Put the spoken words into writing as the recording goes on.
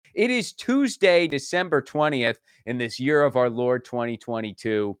It is Tuesday, December 20th in this year of our Lord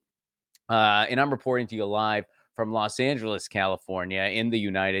 2022. And I'm reporting to you live from Los Angeles, California, in the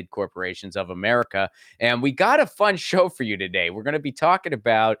United Corporations of America. And we got a fun show for you today. We're going to be talking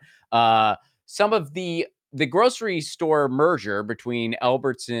about some of the grocery store merger between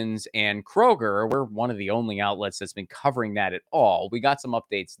Albertsons and Kroger. We're one of the only outlets that's been covering that at all. We got some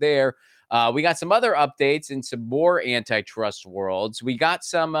updates there. We got some other updates in some more antitrust worlds. We got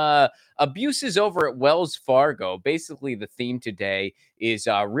some abuses over at Wells Fargo. Basically, the theme today is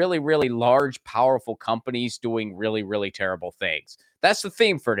really, really large, powerful companies doing really, really terrible things. That's the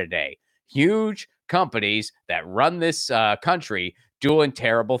theme for today. Huge companies that run this country doing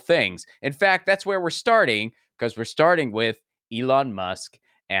terrible things. In fact, that's where we're starting, because we're starting with Elon Musk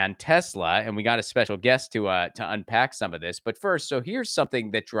and Tesla, and we got a special guest to unpack some of this. But first, so here's something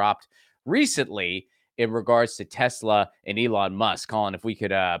that dropped recently in regards to Tesla and Elon Musk. Colin, if we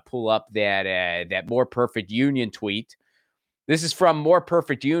could pull up that More Perfect Union tweet. This is from More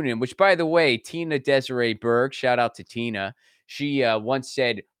Perfect Union, which, by the way, Tina Desiree Berg, shout out to Tina. She once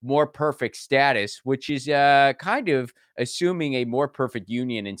said more perfect status, which is kind of assuming a more perfect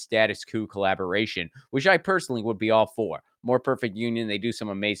union and status quo collaboration, which I personally would be all for. More Perfect Union, they do some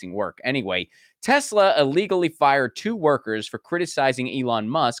amazing work. Anyway, Tesla illegally fired 2 workers for criticizing Elon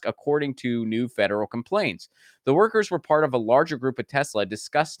Musk, according to new federal complaints. The workers were part of a larger group of Tesla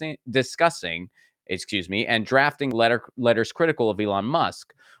discussing and drafting letters critical of Elon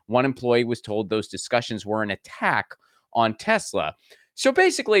Musk. One employee was told those discussions were an attack on Tesla. So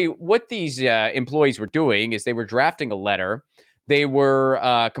basically, what these employees were doing is they were drafting a letter. They were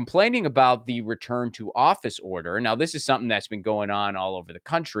complaining about the return to office order. Now, this is something that's been going on all over the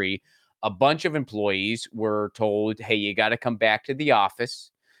country. A bunch of employees were told, hey, you got to come back to the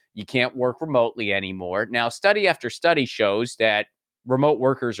office. You can't work remotely anymore. Now, study after study shows that remote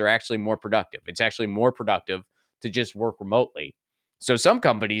workers are actually more productive. It's actually more productive to just work remotely. So some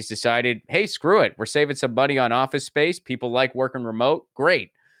companies decided, hey, screw it. We're saving some money on office space. People like working remote.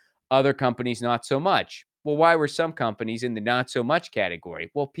 Great. Other companies, not so much. Well, why were some companies in the not so much category?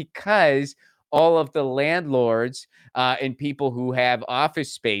 Well, because all of the landlords and people who have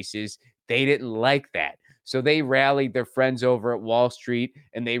office spaces, they didn't like that. So they rallied their friends over at Wall Street,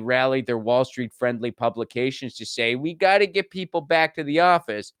 and they rallied their Wall Street friendly publications to say, we got to get people back to the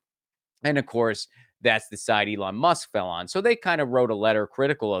office. And of course, that's the side Elon Musk fell on. So they kind of wrote a letter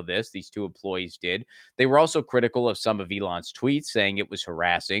critical of this. These 2 employees did. They were also critical of some of Elon's tweets, saying it was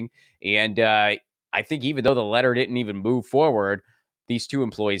harassing. And I think even though the letter didn't even move forward, these 2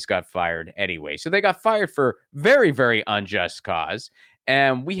 employees got fired anyway. So they got fired for very, very unjust cause.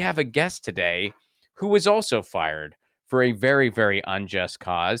 And we have a guest today who was also fired for a very, very unjust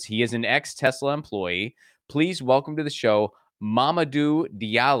cause. He is an ex-Tesla employee. Please welcome to the show, Mamadou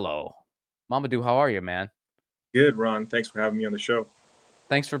Diallo. Mamadou, how are you, man? Good, Ron. Thanks for having me on the show.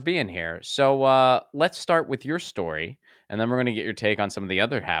 Thanks for being here. So let's start with your story, and then we're going to get your take on some of the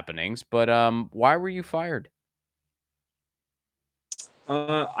other happenings. But why were you fired?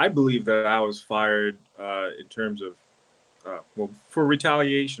 I believe that I was fired in terms of, for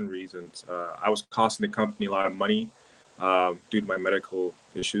retaliation reasons. I was costing the company a lot of money due to my medical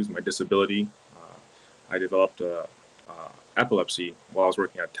issues, my disability. I developed epilepsy while I was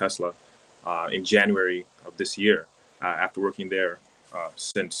working at Tesla in January of this year. After working there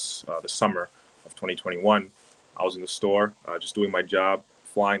since the summer of 2021, I was in the store just doing my job,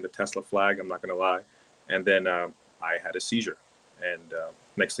 flying the Tesla flag. I'm not going to lie, and then I had a seizure, and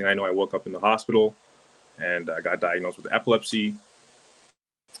next thing I know, I woke up in the hospital, and I got diagnosed with epilepsy,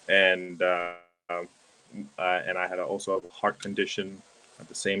 and I had also a heart condition at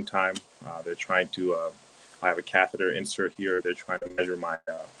the same time. They're trying to I have a catheter insert here. They're trying to measure my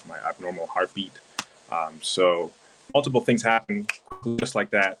my abnormal heartbeat. So multiple things happen just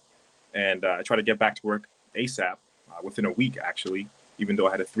like that, and I try to get back to work ASAP within a week, actually, even though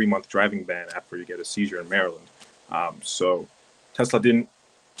I had a 3-month driving ban after you get a seizure in Maryland. So Tesla didn't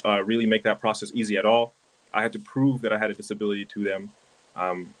really make that process easy at all. I had to prove that I had a disability to them.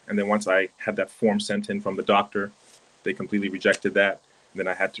 And then once I had that form sent in from the doctor, they completely rejected that. And then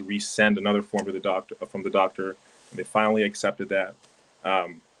I had to resend another form to the doctor from the doctor, and they finally accepted that.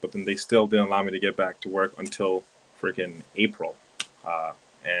 But then they still didn't allow me to get back to work until freaking April,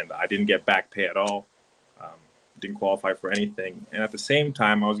 and I didn't get back pay at all. Um, didn't qualify for anything, and at the same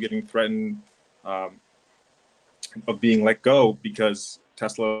time, I was getting threatened of being let go because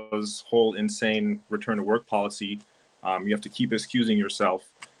Tesla's whole insane return to work policy. You have to keep excusing yourself.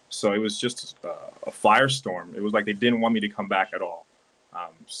 So it was just a firestorm. It was like they didn't want me to come back at all.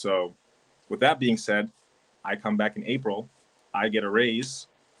 So with that being said, I come back in April. I get a raise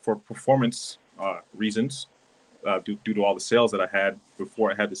for performance reasons, due to all the sales that I had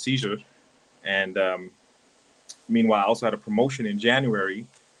before I had the seizure. And meanwhile, I also had a promotion in January.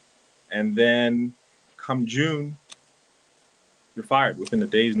 And then come June, you're fired within a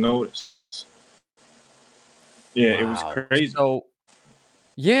day's notice. Yeah, it was Wow. crazy. So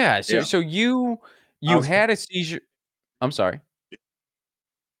yeah, so Yeah, so you I you was. had a seizure. I'm sorry.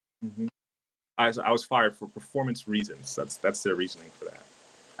 Mhm. I was fired for performance reasons. That's their reasoning for that.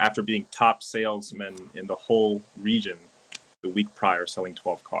 After being top salesman in the whole region the week prior, selling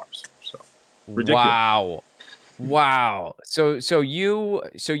 12 cars. So ridiculous. Wow. Wow. So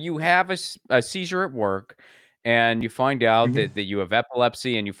you have a seizure at work, and you find out Hmm. that you have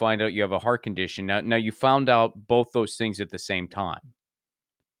epilepsy, and you find out you have a heart condition. Now you found out both those things at the same time.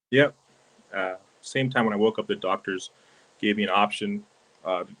 Yep. Same time when I woke up, the doctors gave me an option.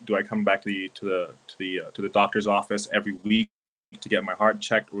 Do I come back to the doctor's office every week to get my heart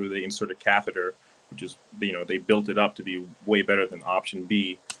checked, or do they insert a catheter, which is, they built it up to be way better than option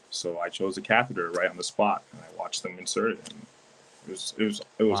B. So I chose the catheter right on the spot, and I watched them insert it. And it was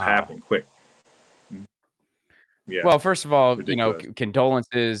Wow. happening quick. Mhm. Yeah, Well, first of all, ridiculous.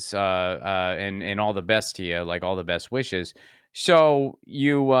 condolences, and all the best to you, like all the best wishes. So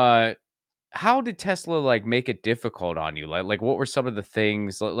how did Tesla like make it difficult on you? Like what were some of the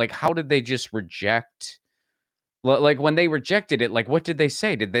things? Like how did they just reject? Like when they rejected it, like what did they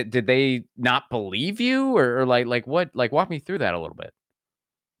say? Did they not believe you, or like what? Like walk me through that a little bit.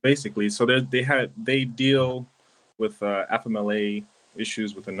 Basically. So they deal with FMLA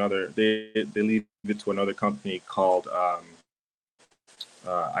issues with another. They leave it to another company called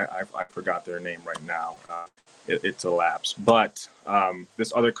I forgot their name right now. It's a lapse, but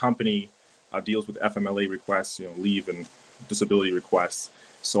this other company deals with FMLA requests, leave and disability requests.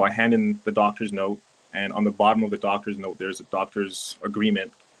 So I hand in the doctor's note, and on the bottom of the doctor's note, there's a doctor's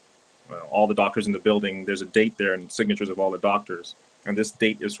agreement. All the doctors in the building, there's a date there and signatures of all the doctors. And this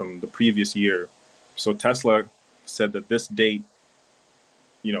date is from the previous year. So Tesla said that this date,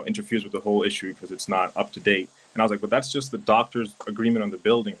 interferes with the whole issue because it's not up to date. And I was like, but that's just the doctor's agreement on the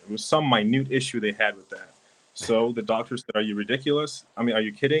building. It was some minute issue they had with that. So the doctor said, are you ridiculous? I mean, are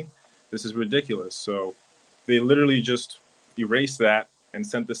you kidding? This is ridiculous. So they literally just erased that and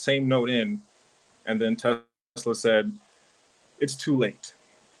sent the same note in. And then Tesla said, it's too late.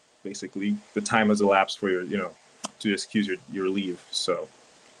 Basically, the time has elapsed for to excuse your leave. So,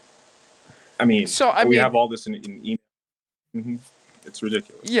 I mean, So I we mean, have all this in email. Hmm. It's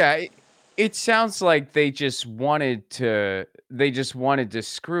ridiculous. yeah, it sounds like they just wanted to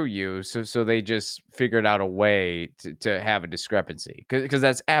screw you, so they just figured out a way to have a discrepancy, because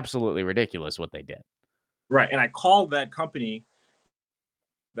that's absolutely ridiculous what they did. Right. And I called that company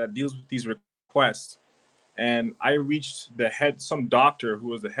that deals with these requests, and I reached some doctor who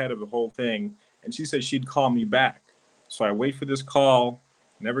was the head of the whole thing, and she said she'd call me back. So I wait for this call,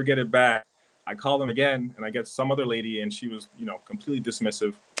 never get it back. I call them again, and I get some other lady, and she was, completely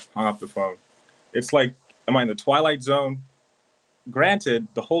dismissive, hung up the phone. It's like, am I in the twilight zone? Granted,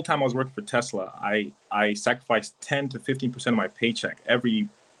 the whole time I was working for Tesla, I sacrificed 10 to 15% of my paycheck every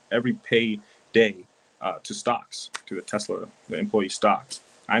pay day to stocks, to the employee stocks.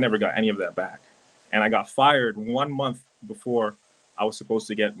 I never got any of that back, and I got fired 1 month before I was supposed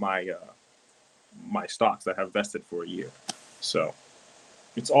to get my stocks that have vested for a year. So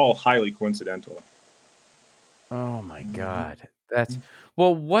it's all highly coincidental. Oh my Mhm. god. That's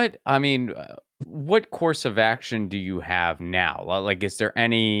well, what course of action do you have now? Like, is there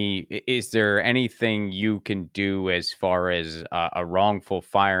anything you can do as far as a wrongful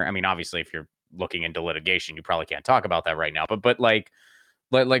fire? I mean, obviously, if you're looking into litigation, you probably can't talk about that right now. But like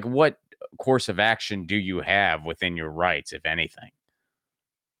what course of action do you have within your rights, if anything?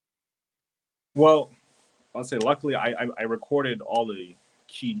 Well, I'll say luckily I recorded all the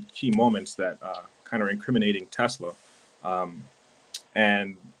key moments that kind of incriminating Tesla, um,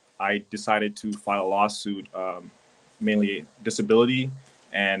 and I decided to file a lawsuit, mainly disability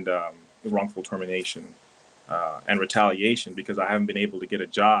and wrongful termination and retaliation, because I haven't been able to get a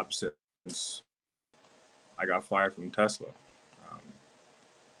job since I got fired from Tesla. Um,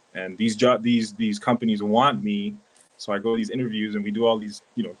 and these companies want me, so I go to these interviews and we do all these,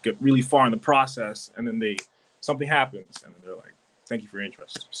 get really far in the process, and then something happens, and then they're like, thank you for your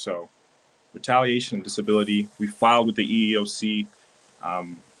interest. So retaliation and disability, we filed with the EEOC.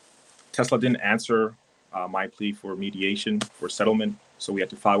 um, Tesla didn't answer my plea for mediation for settlement, so we had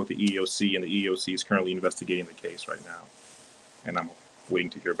to file with the EEOC, and the EEOC is currently investigating the case right now, and I'm waiting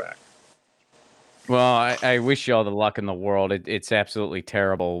to hear back. Well, I wish you all the luck in the world. It's absolutely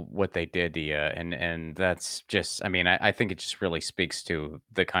terrible what they did to you, and that's just. I mean, I think it just really speaks to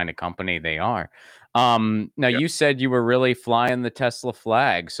the kind of company they are. Now Yeah. you said you were really flying the Tesla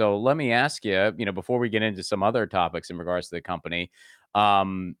flag, so let me ask you, before we get into some other topics in regards to the company,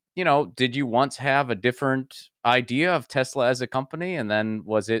 did you once have a different idea of Tesla as a company, and then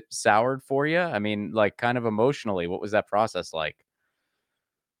was it soured for you? I mean, like, kind of emotionally, what was that process like?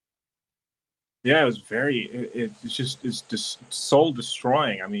 Yeah, it was it's just soul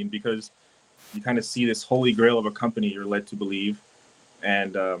destroying. I mean, because you kind of see this holy grail of a company you're led to believe.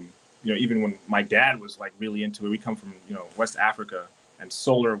 And even when my dad was like really into it, we come from West Africa, and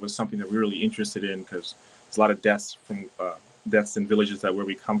solar was something that we were really interested in because there's a lot of deaths in villages that where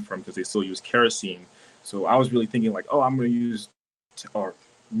we come from because they still use kerosene. So I was really thinking like, oh, I'm going to or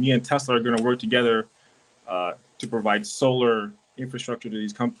me and Tesla are going to work together to provide solar infrastructure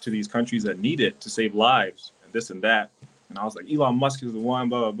to these countries that need it to save lives and this and that. And I was like, Elon Musk is the one,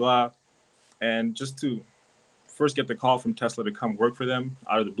 blah blah blah. And just to first get the call from Tesla to come work for them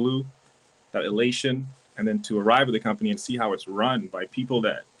out of the blue, that elation, and then to arrive at the company and see how it's run by people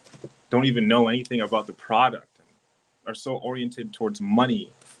that don't even know anything about the product and are so oriented towards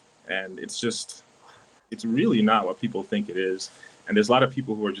money. And it's really not what people think it is. And there's a lot of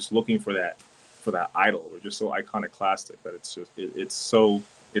people who are just looking for that idol. We're just so iconoclastic that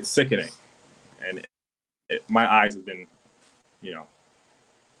it's sickening. And my eyes have been, you know,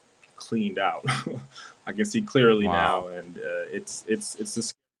 cleaned out. I can see clearly Wow. now, and it's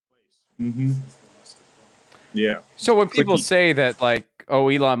this place. Yeah, So when people clicky. say that, like, oh,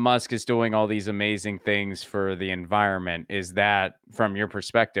 Elon Musk is doing all these amazing things for the environment, is that from your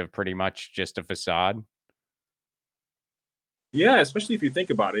perspective pretty much just a facade? Yeah, especially if you think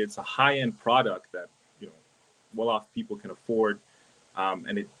about it, it's a high end product that you know well off people can afford,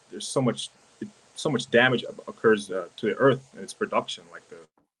 and there's so much damage occurs to the earth and its production, like the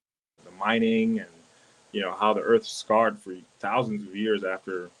mining and how the earth's scarred for thousands of years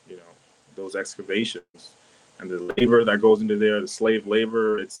after those excavations, and the labor that goes into there, the slave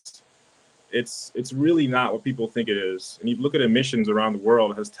labor. It's really not what people think it is. And you look at emissions around the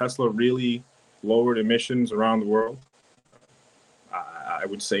world. Has Tesla really lowered emissions around the world? I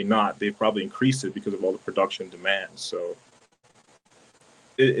would say not. They've probably increased it because of all the production demands. So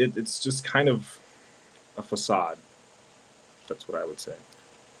it's just kind of a facade. That's what I would say.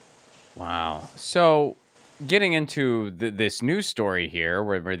 Wow. So getting into this news story here,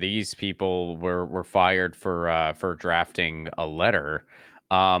 where these people were fired for drafting a letter.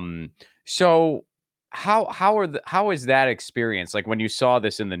 Um, so how is that experience like when you saw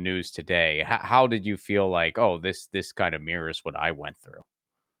this in the news today? How did you feel like, oh, this kind of mirrors what I went through?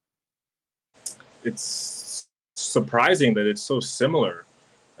 It's surprising that it's so similar,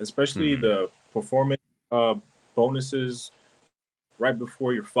 especially Hmm. the performance uh, bonuses right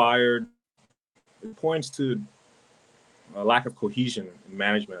before you're fired. It points to a lack of cohesion in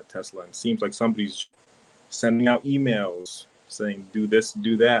management at Tesla. And it seems like somebody's sending out emails saying, do this,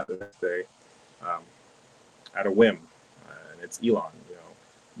 do that the next day um, at a whim. And it's Elon.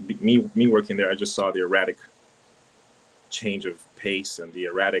 Me working there, I just saw the erratic change of pace and the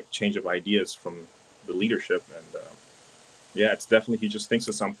erratic change of ideas from the leadership. And yeah, it's definitely he just thinks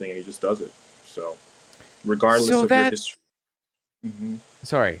of something and he just does it. So regardless So of your that history. Hmm.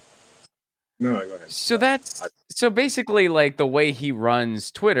 sorry. No, go ahead. So that's so basically like the way he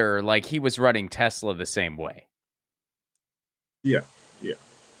runs Twitter, like he was running Tesla the same way. Yeah, yeah.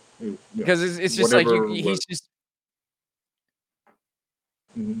 You know, Because it's just like whatever he's was. just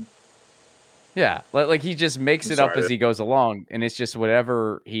Mhm. yeah, like he just makes I'm it up sorry. as he goes along, and it's just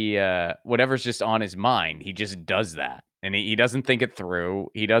whatever's just on his mind, he just does that. And he doesn't think it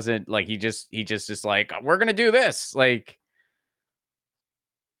through. He doesn't like he just is like, we're gonna do this. Like,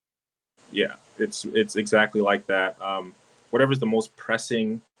 Yeah, it's exactly like that. Whatever's the most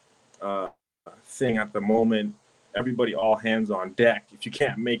pressing uh, thing at the moment, everybody all hands on deck. If you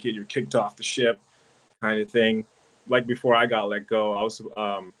can't make it, you're kicked off the ship, kind of thing. Like before I got let go,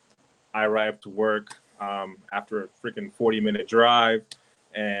 I arrived to work after a freaking 40-minute drive,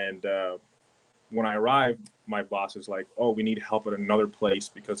 and when I arrived, my boss was like, "Oh, we need help at another place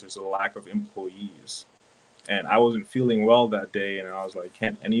because there's a lack of employees." And I wasn't feeling well that day, and I was like,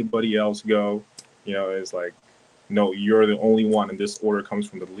 "Can't anybody else go?" It's like, "No, you're the only one," and this order comes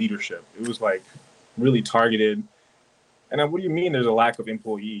from the leadership. It was like really targeted. And what do you mean there's a lack of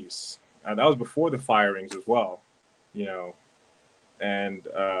employees? That was before the firings as well, you know. And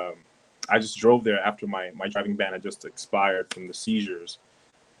I just drove there after my driving ban had just expired from the seizures,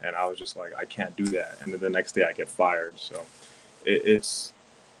 and I was just like, I can't do that. And then the next day I get fired. So it's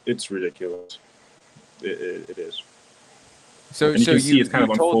ridiculous. It is. So And you so can see you it's kind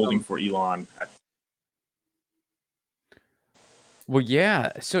you of told unfolding them. for Elon. Well,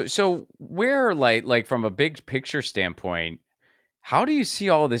 yeah. So where like from a big picture standpoint, how do you see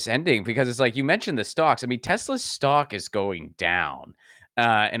all this ending? Because it's like you mentioned the stocks. I mean, Tesla's stock is going down.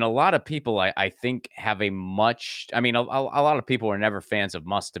 And a lot of people, I think, have a much. I mean, a lot of people are never fans of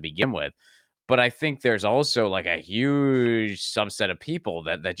Musk to begin with, but I think there's also like a huge subset of people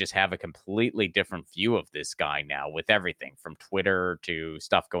that just have a completely different view of this guy now, with everything from Twitter to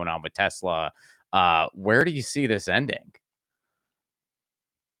stuff going on with Tesla. Where do you see this ending?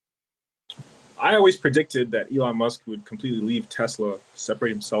 I always predicted that Elon Musk would completely leave Tesla, separate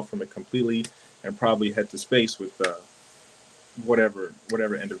himself from it completely, and probably head to space with whatever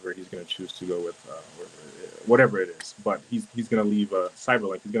endeavor he's going to choose to go with, whatever it is. But he's going to leave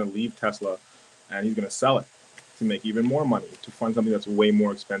Cyberlink. He's going to leave Tesla, and he's going to sell it to make even more money to fund something that's way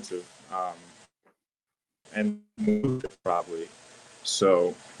more expensive, and probably.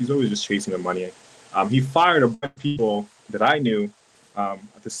 So he's always just chasing the money. He fired a bunch of people that I knew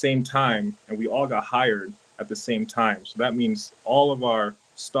at the same time, and we all got hired at the same time. So that means all of our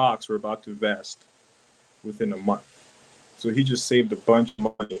stocks were about to vest within a month. So he just saved a bunch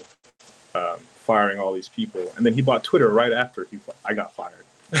of money firing all these people, and then he bought Twitter right after I got fired.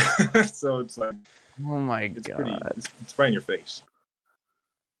 So it's like Oh my it's pretty, god. it's right in your face.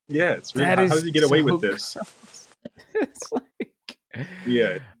 Yeah, it's really That how is does he get away so with this? gross. It's like,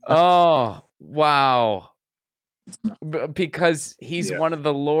 Yeah, oh, wow. Because he's yeah. one of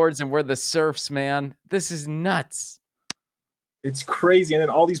the lords and we're the serfs, man. This is nuts. It's crazy, and then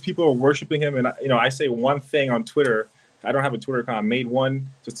all these people are worshiping him. And I say one thing on Twitter. I don't have a Twitter account. I made one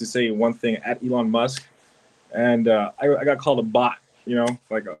just to say one thing at Elon Musk, and I got called a bot.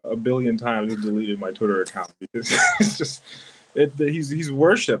 Like a billion times. I deleted my Twitter account because it's just he's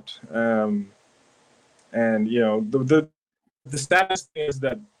worshipped. And the saddest thing is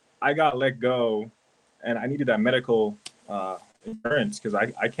that I got let go, and I needed that medical insurance because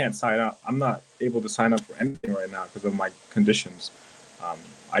I can't sign up. I'm not able to sign up for anything right now because of my conditions. Um,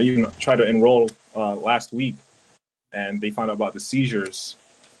 I even tried to enroll last week, and they found out about the seizures,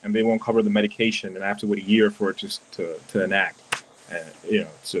 and they won't cover the medication, and I have to wait a year for it to enact. And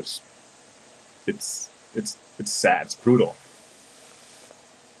it's just it's sad. It's brutal.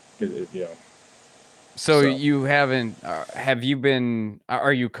 It, you know. So So you haven't have you been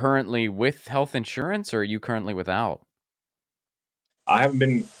are you currently with health insurance or are you currently without? I haven't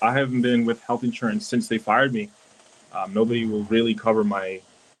been with health insurance since they fired me. Nobody will really cover my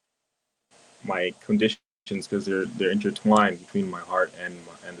conditions because they're intertwined between my heart and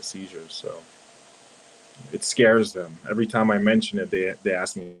the seizures. So it scares them every time I mention it. They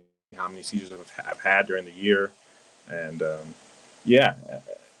ask me how many seizures I've had during the year, and yeah,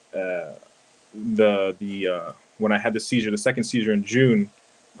 uh, the when I had the second seizure in June,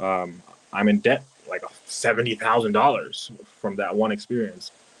 um, I'm in debt like $70,000 from that one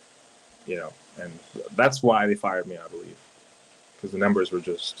experience. And that's why they fired me, I believe, because the numbers were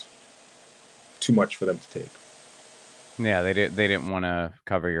just too much for them to take. Yeah, they didn't want to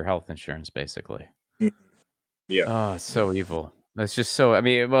cover your health insurance basically. Mhm. Yeah, Oh, it's yeah, so evil. That's just so I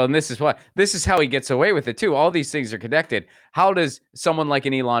mean, well, and this is how he gets away with it too. All these things are connected. How does someone like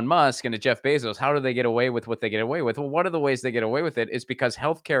an Elon Musk and a Jeff Bezos, how do they get away with what they get away with? Well, one of the ways they get away with it is because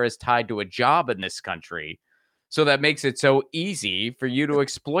healthcare is tied to a job in this country. So that makes it so easy for you to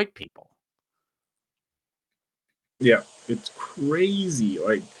exploit people. yeah. It's crazy.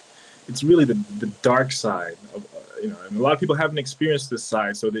 Like it's really the dark side of and a lot of people haven't experienced this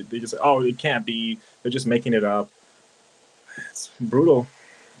side, so they just say, oh, it can't be. They're just making it up. It's brutal.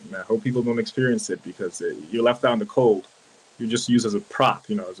 And I hope people don't experience it because you're left out in the cold. You're just used as a prop.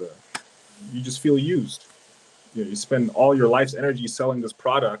 You just feel used. You spend all your life's energy selling this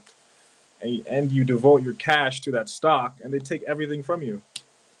product, and you devote your cash to that stock, and they take everything from you.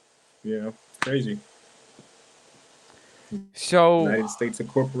 Crazy. So, United States a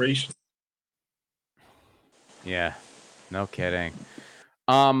corporation. yeah, no kidding.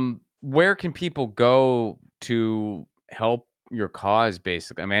 Where can people go to help your cause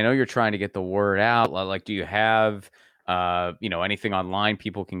basically? I mean, I know you're trying to get the word out. Like, do you have anything online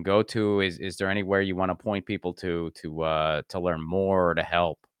people can go to? Is there anywhere you want to point people to learn more or to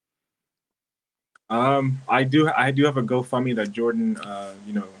help? I do have a GoFundMe that Jordan,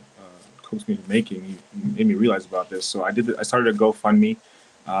 coaxed me into making. He made me realize about this. So I started a GoFundMe.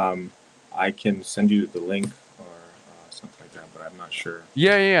 Um, I can send you the link or something like that, but I'm not sure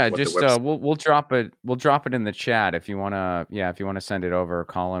Yeah, yeah, yeah. what the Just website. we'll drop it in the chat if you wanna if you wanna send it over,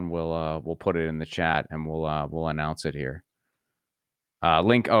 Colin, we'll put it in the chat and we'll announce it here.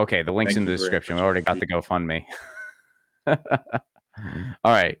 Link. Oh, okay, the link's Thank in the you very description. We much. already got the GoFundMe.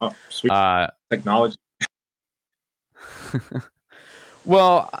 All right. Oh, sweet Uh, technology.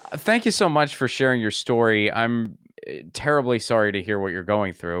 well, thank you so much for sharing your story. I'm terribly sorry to hear what you're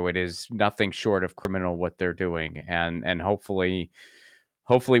going through. It is nothing short of criminal what they're doing, and hopefully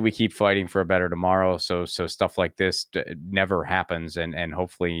we keep fighting for a better tomorrow. So stuff like this never happens, and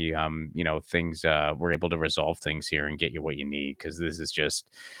hopefully things we're able to resolve things here and get you what you need, because this is just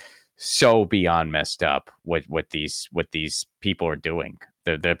so beyond messed up what these people are doing.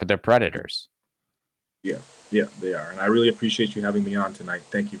 They're predators. Yeah, yeah, they are. And I really appreciate you having me on tonight.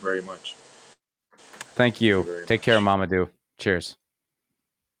 Thank you very much. Thank Thank you you. very Take care, much. Mamadou. Cheers.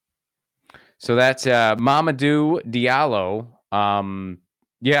 So that's Mamadou Diallo.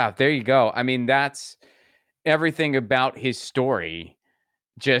 Yeah, there you go. I mean, that's everything about his story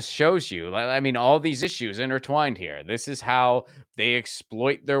just shows you. I mean, all these issues intertwined here. This is how they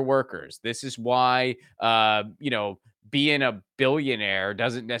exploit their workers. This is why, being a billionaire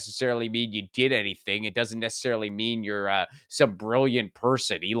doesn't necessarily mean you did anything. It doesn't necessarily mean you're some brilliant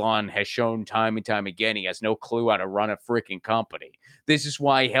person. Elon has shown time and time again he has no clue how to run a freaking company. This is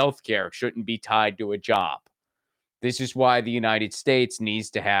why healthcare shouldn't be tied to a job. This is why the United States needs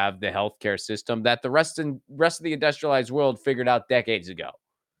to have the healthcare system that the rest of the industrialized world figured out decades ago.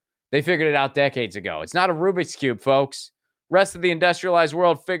 They figured it out decades ago. It's not a Rubik's Cube, folks. Rest of the industrialized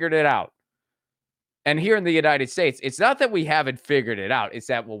world figured it out. And here in the United States, it's not that we haven't figured it out. It's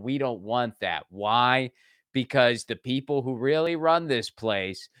that, well, we don't want that. Why? Because the people who really run this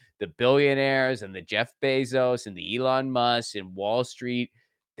place, the billionaires and the Jeff Bezos and the Elon Musk and Wall Street,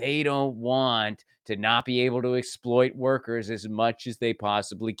 they don't want to not be able to exploit workers as much as they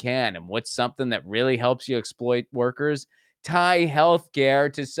possibly can. And what's something that really helps you exploit workers? Tie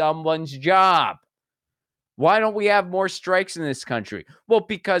healthcare to someone's job. Why don't we have more strikes in this country? Well,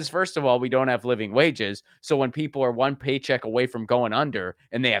 because first of all, we don't have living wages. So when people are one paycheck away from going under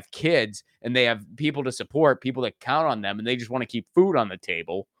and they have kids and they have people to support, people that count on them, and they just want to keep food on the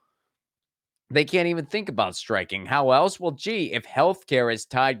table, they can't even think about striking. How else? Well, gee, if healthcare is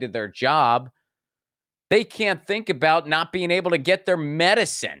tied to their job, they can't think about not being able to get their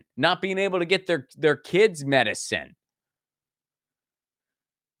medicine, not being able to get their kids' medicine.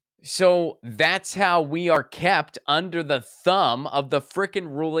 So that's how we are kept under the thumb of the frickin'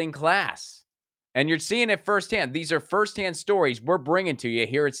 ruling class. And you're seeing it firsthand. These are firsthand stories we're bringing to you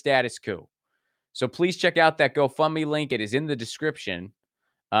here at Status Coup. So please check out that GoFundMe link. It is in the description.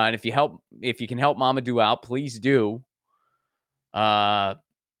 And if you can help Mamadou out, please do. Man,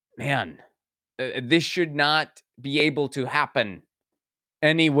 this should not be able to happen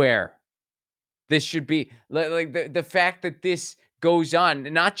anywhere. This should be like the fact that this goes on,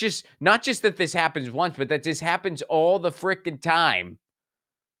 not just that this happens once, but that this happens all the frickin' time.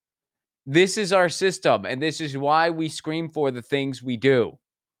 This is our system, and this is why we scream for the things we do.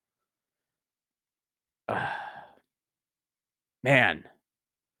 Man,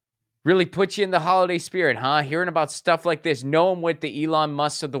 really puts you in the holiday spirit, huh? Hearing about stuff like this, knowing what the Elon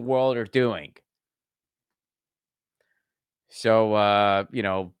Musks of the world are doing. So,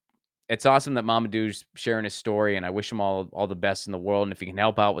 it's awesome that Mamadou's sharing his story, and I wish him all the best in the world. And if you can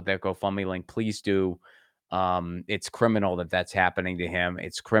help out with that GoFundMe link, please do. It's criminal that that's happening to him.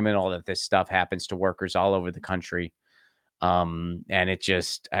 It's criminal that this stuff happens to workers all over the country. And it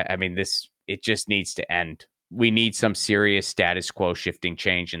just, I mean, it just needs to end. We need some serious status quo shifting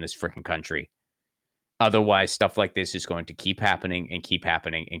change in this freaking country. Otherwise, stuff like this is going to keep happening and keep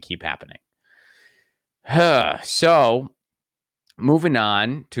happening and keep happening. So, moving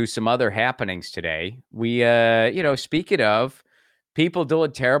on to some other happenings today. We, speaking of people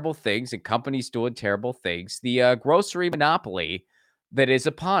doing terrible things and companies doing terrible things, the grocery monopoly that is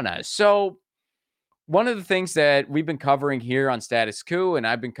upon us. So, one of the things that we've been covering here on Status Coup, and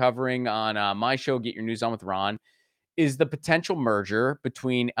I've been covering on my show, Get Your News On with Ron, is the potential merger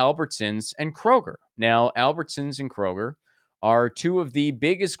between Albertsons and Kroger. Now, Albertsons and Kroger are two of the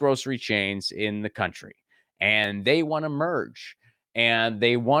biggest grocery chains in the country, and they want to merge. And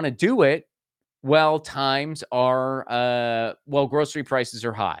they want to do it while grocery prices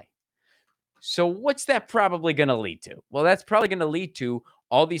are high. So what's that probably going to lead to? Well, that's probably going to lead to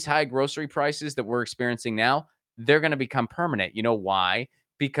all these high grocery prices that we're experiencing now. They're going to become permanent. You know why?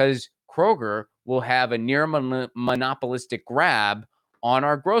 Because Kroger will have a near monopolistic grab on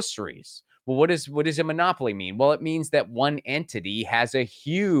our groceries. Well, what does a monopoly mean? Well, it means that one entity has a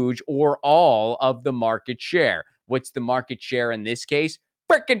huge or all of the market share. What's the market share in this case?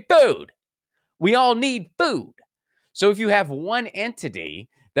 Freaking food. We all need food. So if you have one entity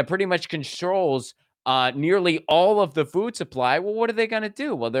that pretty much controls nearly all of the food supply. Well, what are they going to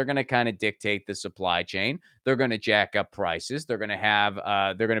do? Well, they're going to kind of dictate the supply chain. They're going to jack up prices. They're going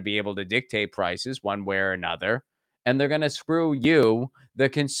to be able to dictate prices one way or another. And they're going to screw you, the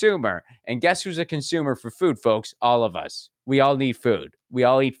consumer. And guess who's a consumer for food, folks? All of us. We all need food. We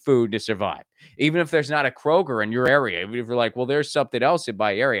all eat food to survive. Even if there's not a Kroger in your area, even if you're like, well, there's something else in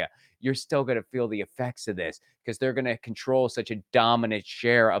my area, you're still going to feel the effects of this because they're going to control such a dominant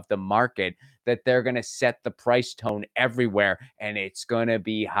share of the market that they're going to set the price tone everywhere, and it's going to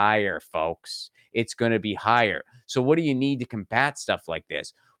be higher, folks. It's going to be higher. So what do you need to combat stuff like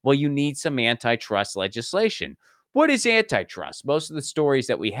this? Well, you need some antitrust legislation. What is antitrust? Most of the stories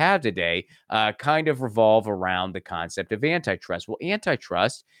that we have today kind of revolve around the concept of antitrust. Well,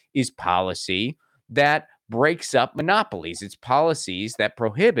 antitrust is policy that breaks up monopolies. It's policies that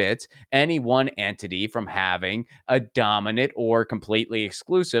prohibits any one entity from having a dominant or completely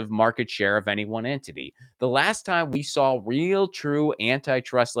exclusive market share of any one entity. The last time we saw real true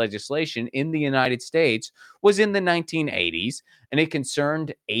antitrust legislation in the United States was in the 1980s, and it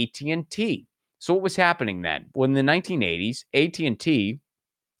concerned AT&T. So what was happening then? Well, in the 1980s, AT&T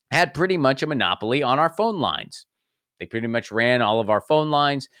had pretty much a monopoly on our phone lines. They pretty much ran all of our phone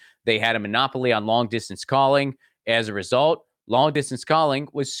lines. They had a monopoly on long distance calling. As a result, long distance calling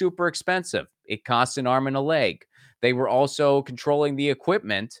was super expensive. It cost an arm and a leg. They were also controlling the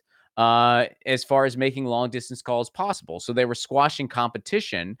equipment as far as making long distance calls possible. So they were squashing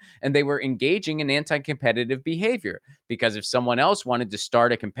competition and they were engaging in anti competitive behavior because if someone else wanted to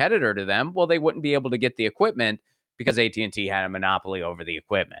start a competitor to them, well, they wouldn't be able to get the equipment because AT&T had a monopoly over the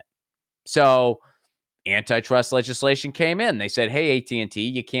equipment. So antitrust legislation came in. They said, hey, AT&T,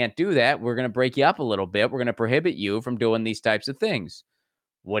 you can't do that. We're going to break you up a little bit. We're going to prohibit you from doing these types of things.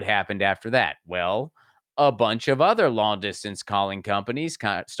 What happened after that? Well, a bunch of other long distance calling companies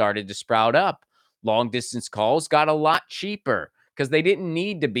started to sprout up. Long distance calls got a lot cheaper because they didn't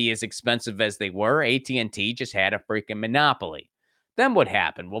need to be as expensive as they were. AT&T just had a freaking monopoly. Then what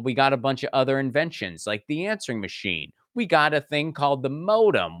happened? Well, we got a bunch of other inventions like the answering machine. We got a thing called the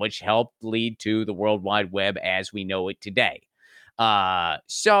modem, which helped lead to the World Wide Web as we know it today.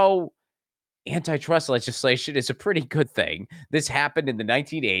 So antitrust legislation is a pretty good thing. This happened in the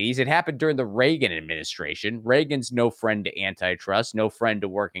 1980s. It happened during the Reagan administration. Reagan's no friend to antitrust, no friend to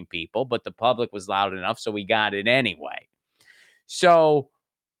working people, but the public was loud enough, so we got it anyway. So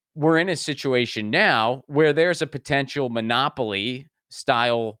we're in a situation now where there's a potential monopoly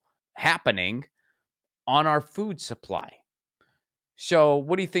style happening on our food supply. So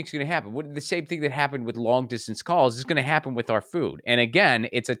what do you think is going to happen? The same thing that happened with long distance calls is going to happen with our food. And again,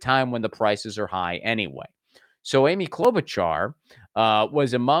 it's a time when the prices are high anyway. So Amy Klobuchar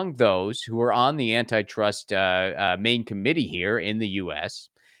was among those who were on the antitrust main committee here in the U.S.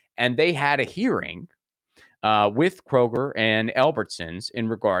 And they had a hearing with Kroger and Albertsons in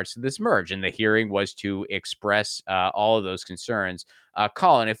regards to this merge. And the hearing was to express all of those concerns.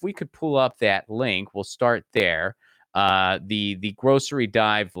 Colin, if we could pull up that link, we'll start there. The Grocery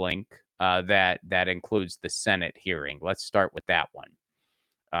Dive link that includes the Senate hearing. Let's start with that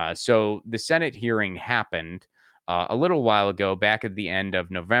one. So the Senate hearing happened a little while ago, back at the end of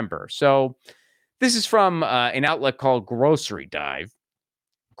November. So this is from an outlet called Grocery Dive.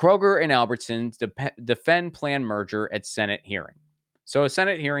 Kroger and Albertsons defend planned merger at Senate hearing. So a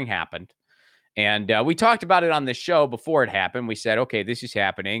Senate hearing happened. And we talked about it on the show before it happened. We said, okay, this is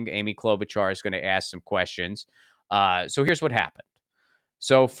happening. Amy Klobuchar is going to ask some questions. So here's what happened.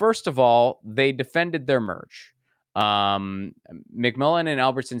 So first of all, they defended their merge. McMillan and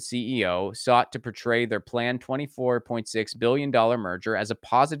Albertsons CEO sought to portray their planned $24.6 billion merger as a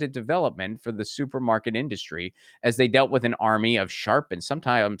positive development for the supermarket industry as they dealt with an army of sharp and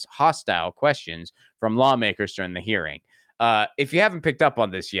sometimes hostile questions from lawmakers during the hearing. If you haven't picked up on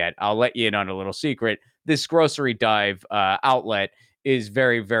this yet, I'll let you in on a little secret. This Grocery Dive outlet is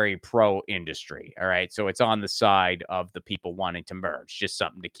very, very pro industry. All right. So it's on the side of the people wanting to merge. Just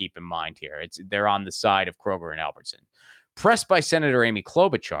something to keep in mind here. They're on the side of Kroger and Albertson. Pressed by Senator Amy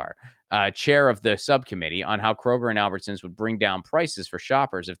Klobuchar, chair of the subcommittee, on how Kroger and Albertsons would bring down prices for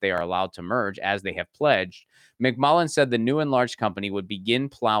shoppers if they are allowed to merge, as they have pledged, McMullen said the new enlarged company would begin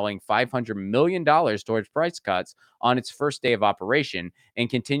plowing $500 million towards price cuts on its first day of operation and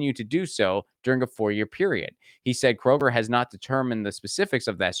continue to do so during a 4-year period. He said Kroger has not determined the specifics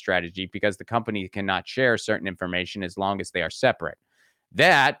of that strategy because the company cannot share certain information as long as they are separate.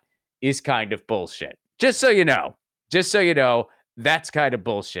 That is kind of bullshit. Just so you know, that's kind of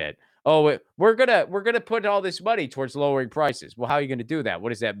bullshit. Oh, we're gonna put all this money towards lowering prices. Well, how are you gonna do that? What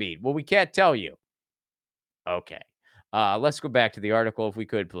does that mean? Well, we can't tell you. Okay. Let's go back to the article if we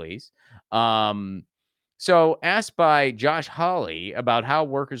could, please. So, asked by Josh Hawley about how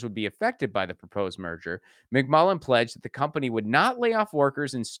workers would be affected by the proposed merger, McMullen pledged that the company would not lay off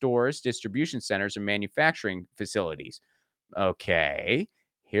workers in stores, distribution centers, or manufacturing facilities. Okay.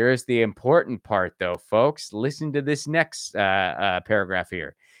 Here's the important part, though, folks. Listen to this next paragraph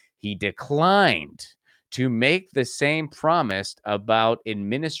here. He declined to make the same promise about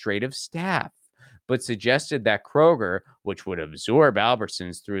administrative staff, but suggested that Kroger, which would absorb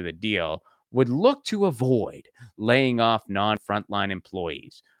Albertsons through the deal, would look to avoid laying off non frontline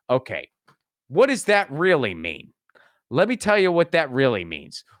employees. Okay. What does that really mean? Let me tell you what that really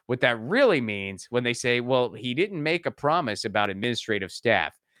means. What that really means when they say, well, he didn't make a promise about administrative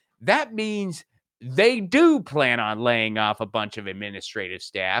staff, that means they do plan on laying off a bunch of administrative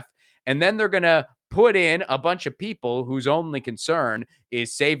staff. And then they're going to put in a bunch of people whose only concern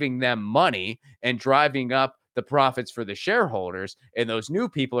is saving them money and driving up the profits for the shareholders. And those new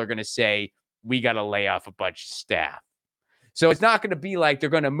people are going to say, we got to lay off a bunch of staff. So it's not going to be like they're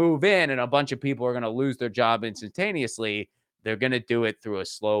going to move in and a bunch of people are going to lose their job instantaneously. They're going to do it through a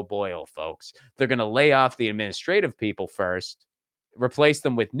slow boil, folks. They're going to lay off the administrative people first, replace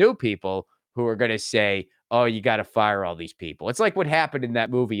them with new people who are going to say, oh, you got to fire all these people. It's like what happened in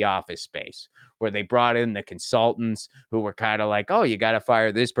that movie Office Space, where they brought in the consultants who were kind of like, oh, you got to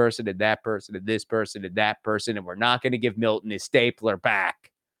fire this person and that person and this person and that person, and we're not going to give Milton his stapler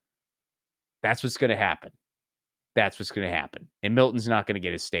back. That's what's going to happen. That's what's going to happen. And Milton's not going to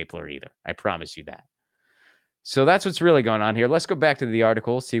get his stapler either. I promise you that. So that's what's really going on here. Let's go back to the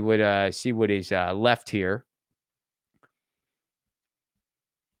article, see what is left here.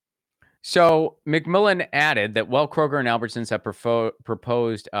 So McMullen added that while Kroger and Albertsons have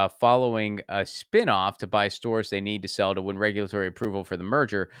proposed following a spinoff to buy stores they need to sell to win regulatory approval for the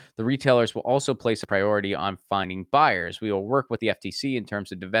merger, the retailers will also place a priority on finding buyers. We will work with the FTC in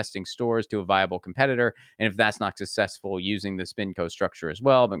terms of divesting stores to a viable competitor, and if that's not successful, using the SpinCo structure as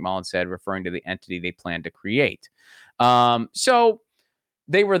well, McMullen said, referring to the entity they plan to create. So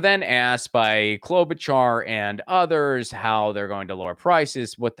they were then asked by Klobuchar and others how they're going to lower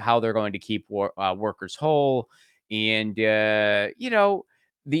prices, how they're going to keep workers whole. And, the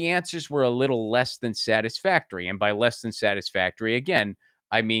answers were a little less than satisfactory. And by less than satisfactory, again,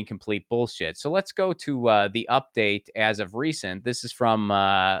 I mean complete bullshit. So let's go to the update as of recent. This is from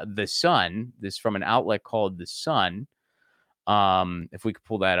The Sun. This is from an outlet called The Sun. If we could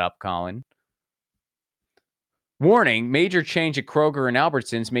pull that up, Colin. Warning, major change at Kroger and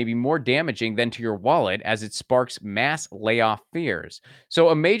Albertsons may be more damaging than to your wallet as it sparks mass layoff fears. So,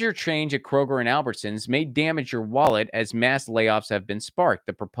 a major change at Kroger and Albertsons may damage your wallet as mass layoffs have been sparked.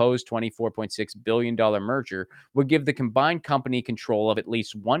 The proposed $24.6 billion merger would give the combined company control of at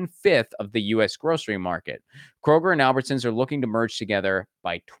least 1/5 of the U.S. grocery market. Kroger and Albertsons are looking to merge together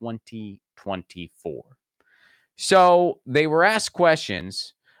by 2024. So, they were asked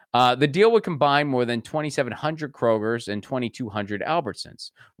questions. The deal would combine more than 2,700 Krogers and 2,200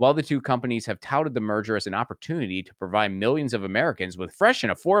 Albertsons. While the two companies have touted the merger as an opportunity to provide millions of Americans with fresh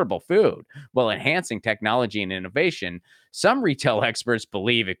and affordable food while enhancing technology and innovation, some retail experts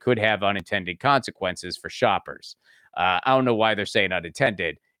believe it could have unintended consequences for shoppers. I don't know why they're saying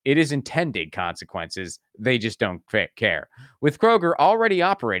unintended. It is intended consequences. They just don't care. With Kroger already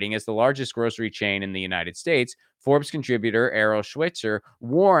operating as the largest grocery chain in the United States, Forbes contributor Errol Schweitzer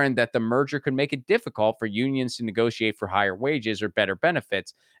warned that the merger could make it difficult for unions to negotiate for higher wages or better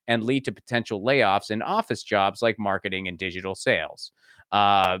benefits and lead to potential layoffs in office jobs like marketing and digital sales.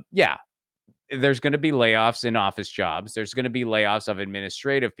 Yeah, there's going to be layoffs in office jobs. There's going to be layoffs of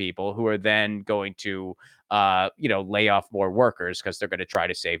administrative people who are then going to, lay off more workers because they're going to try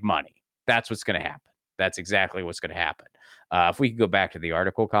to save money. That's what's going to happen. That's exactly what's going to happen. If we could go back to the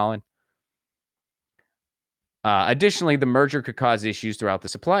article, Colin. Additionally, the merger could cause issues throughout the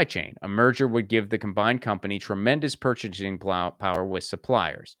supply chain. A merger would give the combined company tremendous purchasing power with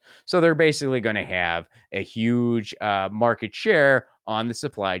suppliers. So they're basically going to have a huge market share on the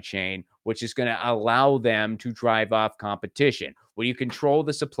supply chain, which is going to allow them to drive off competition. When you control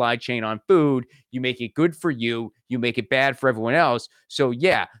the supply chain on food, you make it good for you, you make it bad for everyone else. So,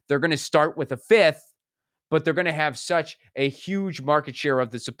 yeah, they're going to start with a fifth, but they're going to have such a huge market share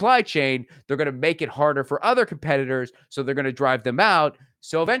of the supply chain. They're going to make it harder for other competitors. So they're going to drive them out.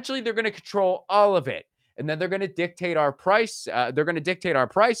 So eventually they're going to control all of it. And then they're going to dictate our price. They're going to dictate our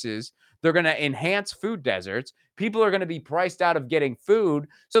prices. They're going to enhance food deserts. People are going to be priced out of getting food.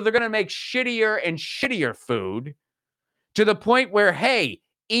 So they're going to make shittier and shittier food to the point where, hey,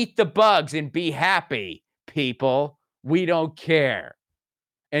 eat the bugs and be happy, people. We don't care.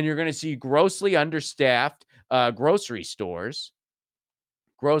 And you're going to see grossly understaffed grocery stores,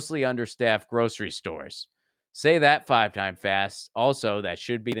 grossly understaffed grocery stores. Say that 5 times fast. Also, that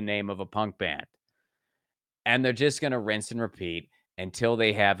should be the name of a punk band. And they're just going to rinse and repeat until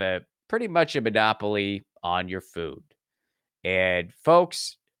they have a pretty much a monopoly on your food. And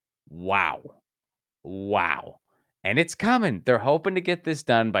folks, wow. Wow. And it's coming. They're hoping to get this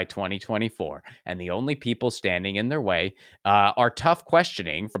done by 2024. And the only people standing in their way are tough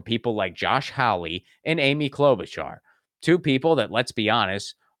questioning from people like Josh Hawley and Amy Klobuchar. Two people that, let's be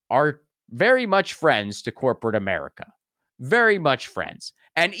honest, are very much friends to corporate America. Very much friends.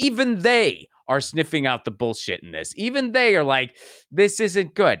 And even they are sniffing out the bullshit in this. Even they are like, this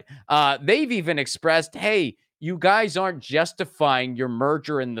isn't good. They've even expressed, hey, you guys aren't justifying your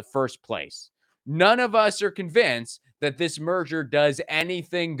merger in the first place. None of us are convinced that this merger does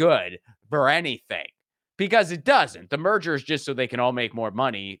anything good for anything because it doesn't. The merger is just so they can all make more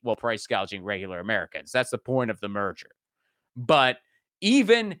money while price gouging regular Americans. That's the point of the merger. But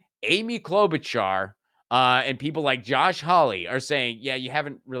even Amy Klobuchar and people like Josh Hawley are saying, yeah, you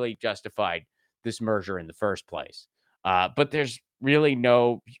haven't really justified this merger in the first place. But there's really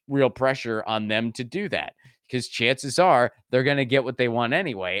no real pressure on them to do that because chances are they're going to get what they want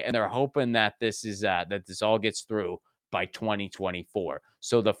anyway, and they're hoping that this is that this all gets through by 2024.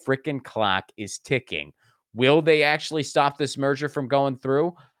 So the freaking clock is ticking. Will they actually stop this merger from going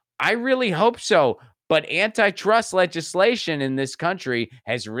through? I really hope so. But antitrust legislation in this country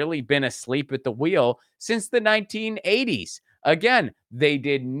has really been asleep at the wheel since the 1980s. Again, they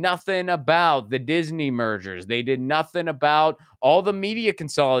did nothing about the Disney mergers. They did nothing about all the media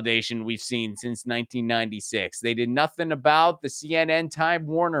consolidation we've seen since 1996. They did nothing about the CNN Time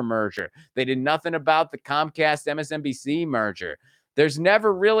Warner merger. They did nothing about the Comcast MSNBC merger. There's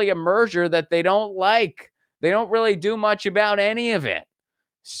never really a merger that they don't like. They don't really do much about any of it.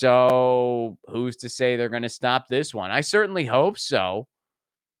 So who's to say they're going to stop this one? I certainly hope so.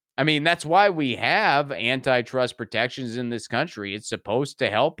 I mean, that's why we have antitrust protections in this country. It's supposed to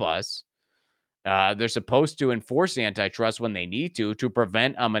help us. They're supposed to enforce antitrust when they need to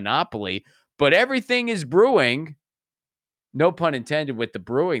prevent a monopoly. But everything is brewing. No pun intended with the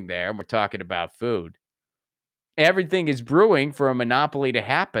brewing there. And we're talking about food. Everything is brewing for a monopoly to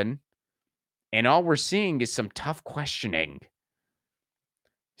happen. And all we're seeing is some tough questioning.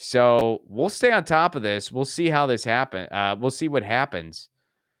 So we'll stay on top of this. We'll see how this happens. We'll see what happens.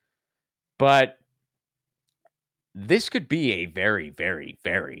 But this could be a very, very,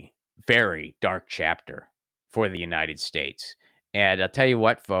 very, very dark chapter for the United States. And I'll tell you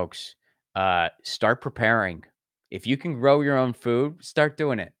what, folks, start preparing. If you can grow your own food, start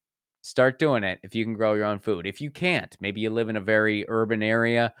doing it. Start doing it if you can grow your own food. If you can't, maybe you live in a very urban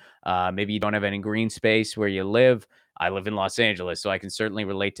area. Maybe you don't have any green space where you live. I live in Los Angeles, so I can certainly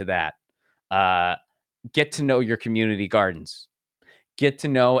relate to that. Get to know your community gardens. Get to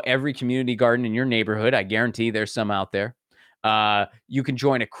know every community garden in your neighborhood. I guarantee there's some out there. You can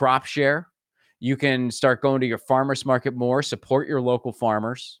join a crop share. You can start going to your farmer's market more. Support your local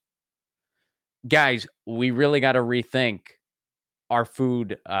farmers. Guys, we really got to rethink our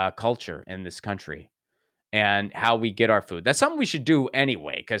food culture in this country and how we get our food. That's something we should do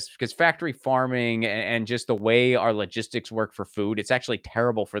anyway, because factory farming and just the way our logistics work for food, it's actually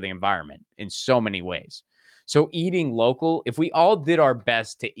terrible for the environment in so many ways. So eating local, if we all did our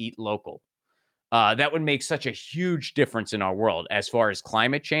best to eat local, that would make such a huge difference in our world as far as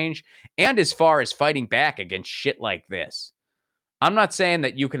climate change and as far as fighting back against shit like this. I'm not saying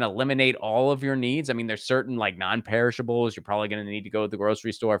that you can eliminate all of your needs. I mean, there's certain like non-perishables. You're probably going to need to go to the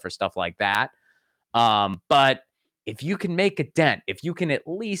grocery store for stuff like that. But if you can make a dent, if you can at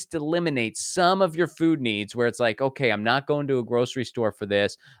least eliminate some of your food needs where it's like, okay, I'm not going to a grocery store for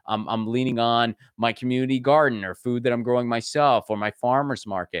this. I'm leaning on my community garden or food that I'm growing myself or my farmer's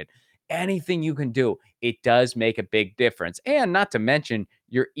market. Anything you can do, it does make a big difference. And not to mention,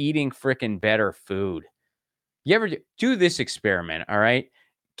 you're eating freaking better food. You ever do this experiment, all right?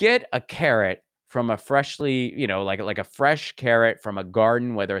 Get a carrot from a freshly, like a fresh carrot from a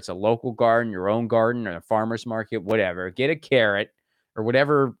garden, whether it's a local garden, your own garden, or a farmer's market, whatever. Get a carrot or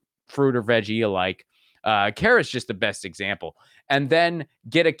whatever fruit or veggie you like. Carrot's just the best example. And then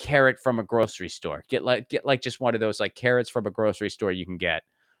get a carrot from a grocery store. Get like just one of those like carrots from a grocery store you can get.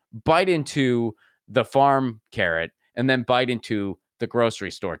 Bite into the farm carrot and then bite into the grocery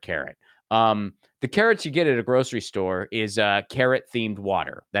store carrot. The carrots you get at a grocery store is carrot themed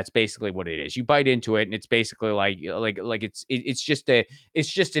water. That's basically what it is. You bite into it, and it's basically like it's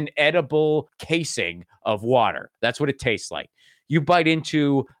just an edible casing of water. That's what it tastes like. You bite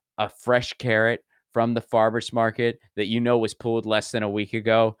into a fresh carrot from the farmer's market that was pulled less than a week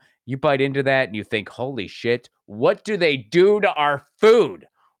ago. You bite into that, and you think, "Holy shit! What do they do to our food?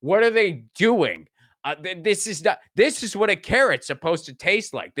 What are they doing? This is not. This is what a carrot's supposed to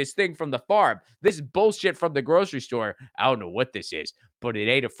taste like. This thing from the farm. This is bullshit from the grocery store. I don't know what this is, but it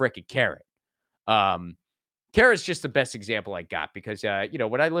ain't a freaking carrot. Um, Carrot's just the best example I got because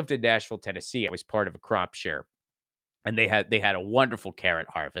when I lived in Nashville, Tennessee, I was part of a crop share, and they had a wonderful carrot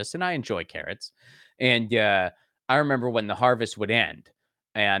harvest, and I enjoy carrots. And I remember when the harvest would end,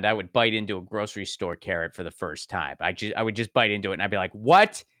 and I would bite into a grocery store carrot for the first time. I would just bite into it, and I'd be like,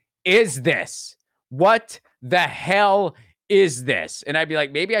 "What is this? What the hell is this?" And I'd be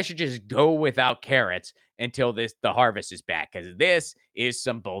like, "Maybe I should just go without carrots until the harvest is back, because this is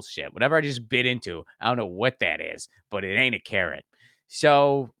some bullshit. Whatever I just bit into, I don't know what that is, but it ain't a carrot."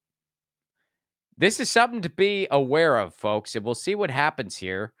 So this is something to be aware of, folks, and we'll see what happens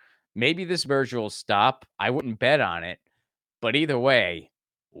here. Maybe this merger will stop. I wouldn't bet on it, but either way,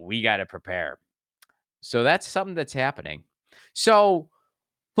 we got to prepare. So that's something that's happening. So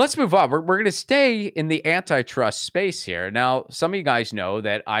let's move on. We're going to stay in the antitrust space here. Now, some of you guys know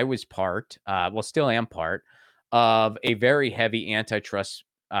that I was still am part of a very heavy antitrust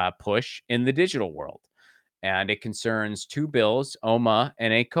push in the digital world, and it concerns two bills, OMA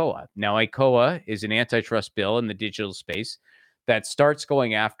and ACOA. Now, ACOA is an antitrust bill in the digital space that starts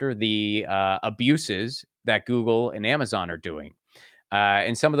going after the abuses that Google and Amazon are doing.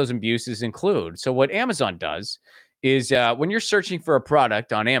 And some of those abuses include, so what Amazon does is when you're searching for a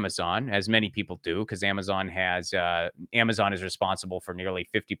product on Amazon, as many people do, because Amazon is responsible for nearly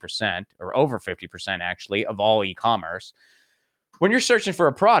 50% or over 50% actually of all e-commerce. When you're searching for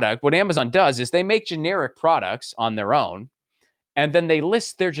a product, what Amazon does is they make generic products on their own, and then they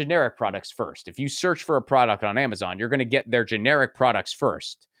list their generic products first. If you search for a product on Amazon, you're going to get their generic products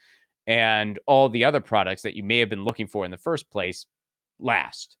first, and all the other products that you may have been looking for in the first place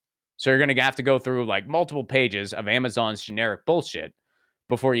last. So you're going to have to go through like multiple pages of Amazon's generic bullshit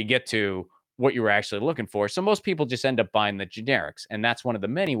before you get to what you were actually looking for. So most people just end up buying the generics, and that's one of the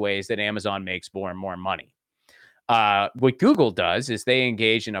many ways that Amazon makes more and more money. What Google does is they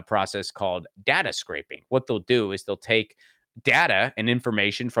engage in a process called data scraping. What they'll do is they'll take data and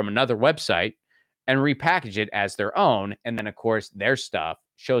information from another website and repackage it as their own. And then, of course, their stuff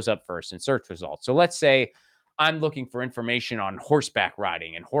shows up first in search results. So let's say I'm looking for information on horseback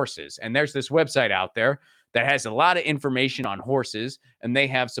riding and horses. And there's this website out there that has a lot of information on horses, and they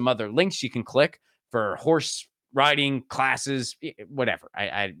have some other links you can click for horse riding classes, whatever.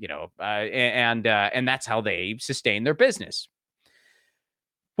 And that's how they sustain their business.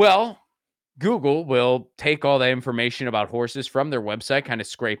 Well, Google will take all that information about horses from their website, kind of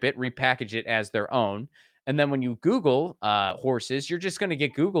scrape it, repackage it as their own. And then when you Google horses, you're just going to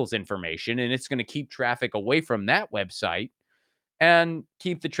get Google's information, and it's going to keep traffic away from that website and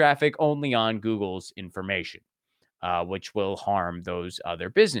keep the traffic only on Google's information, which will harm those other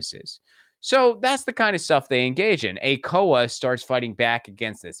businesses. So that's the kind of stuff they engage in. ACOA starts fighting back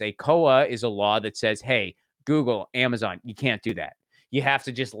against this. ACOA is a law that says, hey, Google, Amazon, you can't do that. You have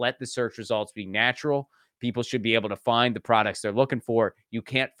to just let the search results be natural. People should be able to find the products they're looking for. You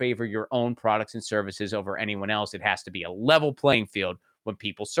can't favor your own products and services over anyone else. It has to be a level playing field when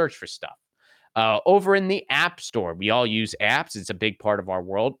people search for stuff. Over in the App Store, we all use apps. It's a big part of our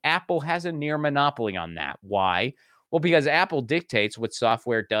world. Apple has a near monopoly on that. Why? Well, because Apple dictates what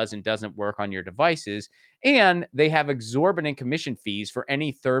software does and doesn't work on your devices, and they have exorbitant commission fees for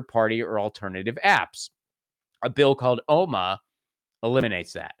any third-party or alternative apps. A bill called OMA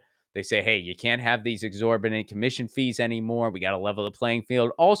eliminates that. They say, hey, you can't have these exorbitant commission fees anymore. We got to level the playing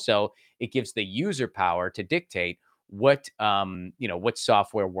field. Also, it gives the user power to dictate what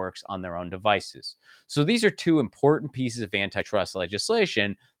software works on their own devices. So these are two important pieces of antitrust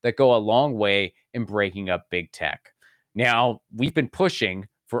legislation that go a long way in breaking up big tech. Now, we've been pushing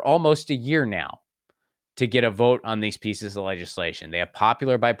for almost a year now to get a vote on these pieces of legislation. They have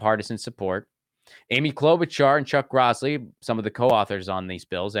popular bipartisan support. Amy Klobuchar and Chuck Grassley, some of the co-authors on these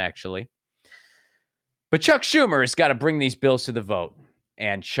bills, actually. But Chuck Schumer has got to bring these bills to the vote.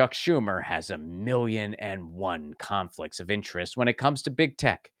 And Chuck Schumer has 1,000,001 conflicts of interest when it comes to big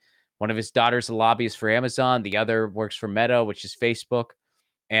tech. One of his daughters is a lobbyist for Amazon. The other works for Meta, which is Facebook.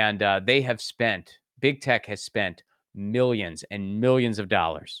 And big tech has spent millions and millions of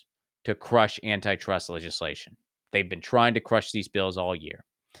dollars to crush antitrust legislation. They've been trying to crush these bills all year.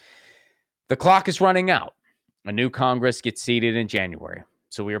 The clock is running out. A new Congress gets seated in January.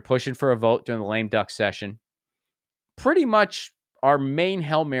 So we were pushing for a vote during the lame duck session. Pretty much our main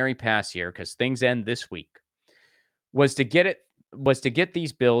Hail Mary pass here, because things end this week, was to get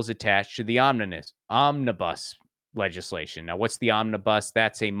these bills attached to the omnibus legislation. Now, what's the omnibus?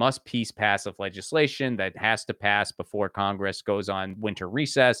 That's a must pass of legislation that has to pass before Congress goes on winter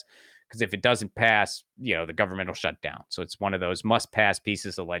recess. Because if it doesn't pass, the government will shut down. So it's one of those must pass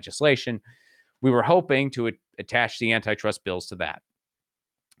pieces of legislation. We were hoping to attach the antitrust bills to that.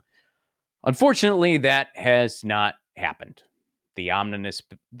 Unfortunately, that has not happened. The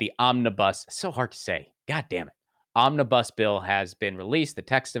omnibus, so hard to say. God damn it. Omnibus bill has been released, the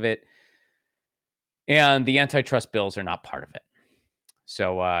text of it, and the antitrust bills are not part of it.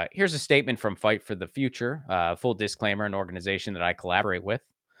 So here's a statement from Fight for the Future. Full disclaimer, an organization that I collaborate with.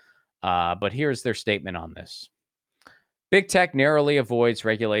 But here's their statement on this. Big tech narrowly avoids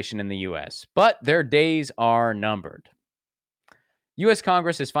regulation in the U.S., but their days are numbered. U.S.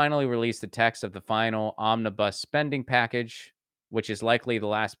 Congress has finally released the text of the final omnibus spending package, which is likely the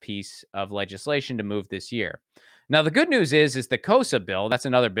last piece of legislation to move this year. Now, the good news is the KOSA bill. That's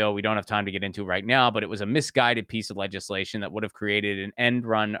another bill we don't have time to get into right now, but it was a misguided piece of legislation that would have created an end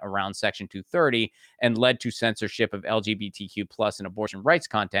run around Section 230 and led to censorship of LGBTQ plus and abortion rights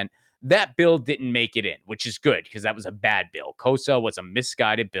content. That bill didn't make it in, which is good because that was a bad bill. KOSA was a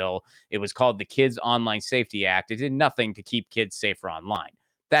misguided bill. It was called the Kids Online Safety Act. It did nothing to keep kids safer online.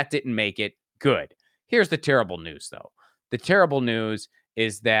 That didn't make it good. Here's the terrible news, though. The terrible news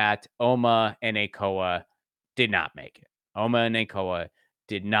is that OMA and ACOA did not make it. OMA and ACOA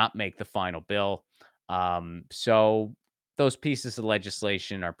did not make the final bill. So those pieces of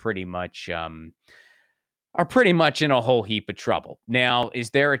legislation are pretty much in a whole heap of trouble. Now, is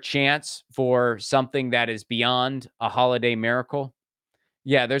there a chance for something that is beyond a holiday miracle?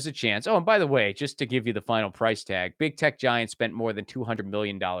 Yeah, there's a chance. Oh, and by the way, just to give you the final price tag, big tech giants spent more than $200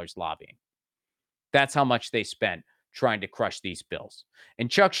 million lobbying. That's how much they spent trying to crush these bills. And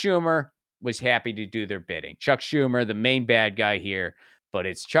Chuck Schumer was happy to do their bidding. Chuck Schumer, the main bad guy here, but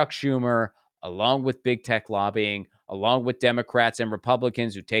it's Chuck Schumer, along with big tech lobbying, along with Democrats and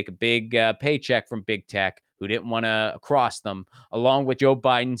Republicans who take a big paycheck from big tech, who didn't want to cross them, along with Joe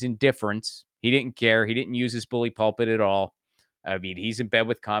Biden's indifference. He didn't care. He didn't use his bully pulpit at all. I mean, he's in bed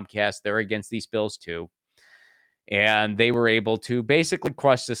with Comcast. They're against these bills too. And they were able to basically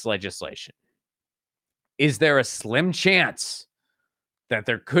crush this legislation. Is there a slim chance that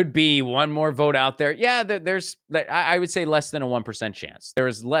there could be one more vote out there? Yeah, I would say less than a 1% chance. There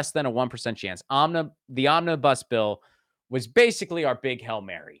is less than a 1% chance. The omnibus bill was basically our big Hail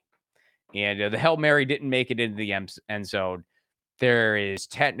Mary. And the Hail Mary didn't make it into the end zone. There is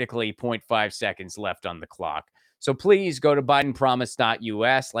technically 0.5 seconds left on the clock. So please go to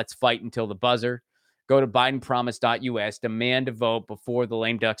BidenPromise.us. Let's fight until the buzzer. Go to BidenPromise.us. Demand a vote before the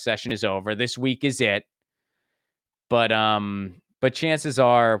lame duck session is over. This week is it. But chances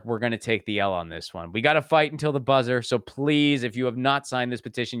are we're going to take the L on this one. We got to fight until the buzzer. So please, if you have not signed this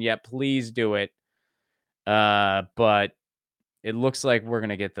petition yet, please do it. But it looks like we're going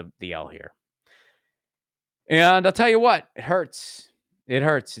to get the L here. And I'll tell you what, it hurts. It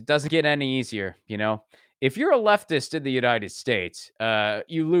hurts. It doesn't get any easier, If you're a leftist in the United States,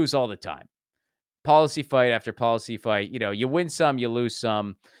 you lose all the time. Policy fight after policy fight. You win some, you lose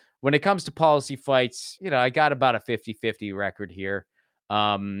some. When it comes to policy fights, I got about a 50-50 record here.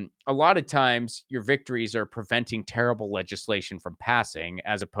 A lot of times your victories are preventing terrible legislation from passing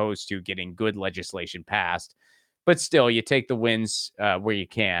as opposed to getting good legislation passed. But still, you take the wins where you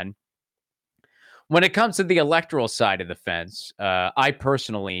can. When it comes to the electoral side of the fence, I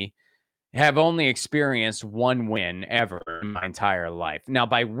personally have only experienced one win ever in my entire life. Now,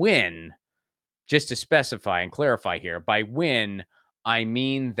 by win, just to specify and clarify here, by win, I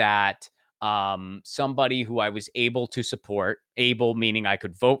mean that somebody who I was able to support, able meaning I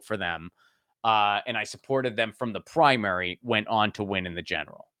could vote for them, and I supported them from the primary, went on to win in the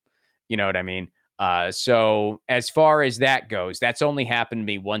general. You know what I mean? So as far as that goes, that's only happened to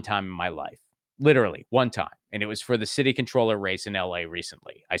me one time in my life. Literally one time. And it was for the city controller race in LA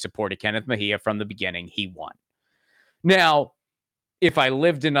recently. I supported Kenneth Mejia from the beginning. He won. Now, if I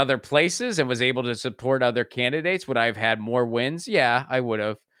lived in other places and was able to support other candidates, would I have had more wins? Yeah, I would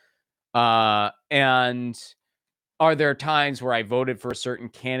have. And are there times where I voted for a certain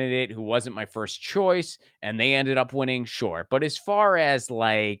candidate who wasn't my first choice and they ended up winning? Sure. But as far as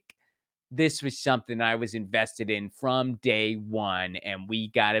this was something I was invested in from day one and we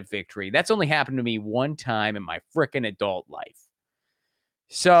got a victory. That's only happened to me one time in my freaking adult life.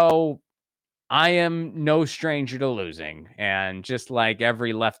 So I am no stranger to losing. And just like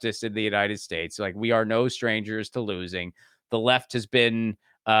every leftist in the United States, we are no strangers to losing. The left has been,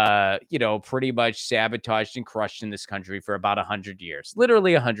 pretty much sabotaged and crushed in this country for about 100 years,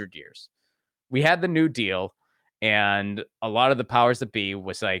 literally 100 years. We had the New Deal. And a lot of the powers that be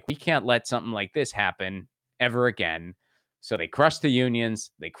was we can't let something like this happen ever again. So they crushed the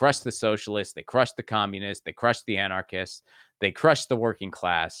unions, they crushed the socialists, they crushed the communists, they crushed the anarchists, they crushed the working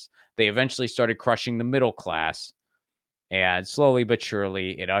class. They eventually started crushing the middle class. And slowly but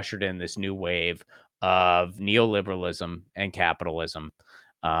surely, it ushered in this new wave of neoliberalism and capitalism.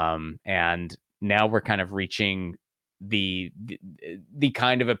 And now we're kind of reaching the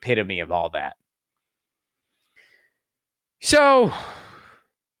kind of epitome of all that. So,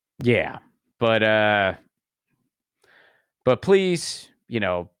 yeah, but please,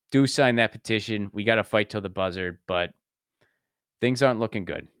 do sign that petition. We got to fight till the buzzard, but things aren't looking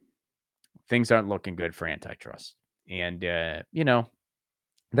good. Things aren't looking good for antitrust. And,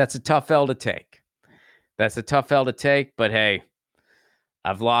 that's a tough L to take. That's a tough L to take, but hey,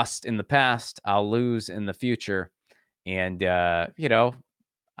 I've lost in the past. I'll lose in the future. And, I'm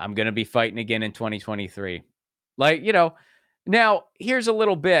going to be fighting again in 2023. Now here's a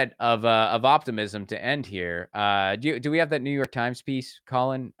little bit of optimism to end here. Do we have that New York Times piece,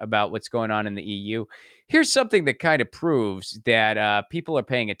 Colin, about what's going on in the EU? Here's something that kind of proves that people are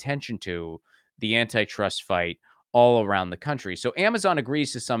paying attention to the antitrust fight all around the country. So Amazon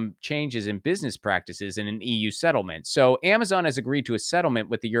agrees to some changes in business practices in an EU settlement. So Amazon has agreed to a settlement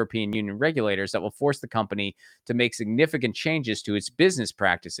with the European Union regulators that will force the company to make significant changes to its business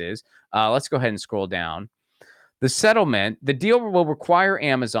practices. Let's go ahead and scroll down. The deal will require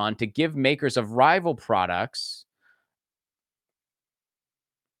Amazon to give makers of rival products.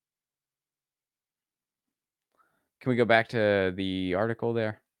 Can we go back to the article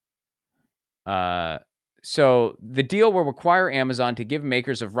there? So the deal will require Amazon to give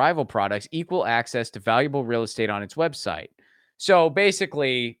makers of rival products equal access to valuable real estate on its website. So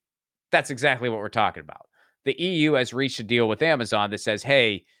basically, that's exactly what we're talking about. The EU has reached a deal with Amazon that says,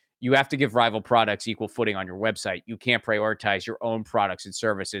 hey, you have to give rival products equal footing on your website. You can't prioritize your own products and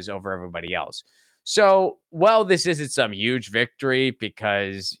services over everybody else. So, well, this isn't some huge victory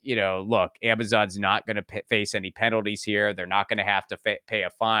because, look, Amazon's not going to face any penalties here. They're not going to have to pay a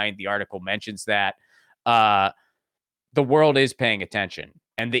fine. The article mentions that. The world is paying attention.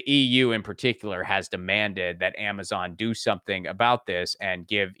 And the EU in particular has demanded that Amazon do something about this and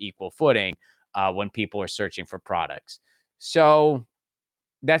give equal footing when people are searching for products. So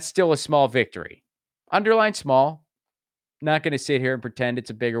that's still a small victory. Underline small. Not going to sit here and pretend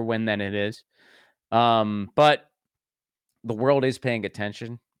it's a bigger win than it is. But the world is paying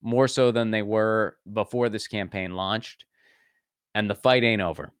attention more so than they were before this campaign launched. And the fight ain't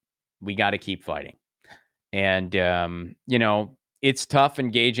over. We got to keep fighting. And, it's tough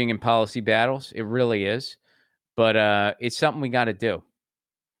engaging in policy battles. It really is. But it's something we got to do.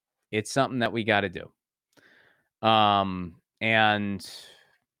 It's something that we got to do. And,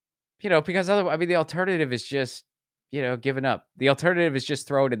 because otherwise, the alternative is just, giving up. The alternative is just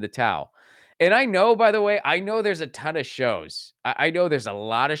throw it in the towel. And I know, by the way, there's a ton of shows. I know there's a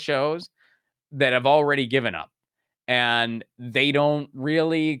lot of shows that have already given up. And they don't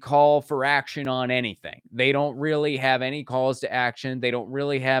really call for action on anything. They don't really have any calls to action. They don't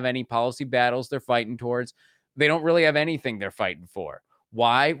really have any policy battles they're fighting towards. They don't really have anything they're fighting for.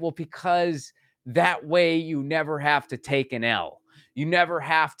 Why? Well, because that way you never have to take an L. You never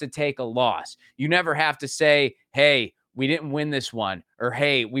have to take a loss. You never have to say, hey, we didn't win this one, or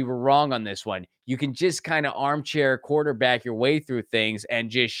hey, we were wrong on this one. You can just kind of armchair quarterback your way through things and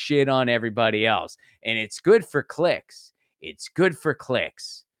just shit on everybody else. And it's good for clicks. It's good for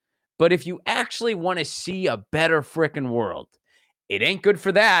clicks. But if you actually want to see a better freaking world, it ain't good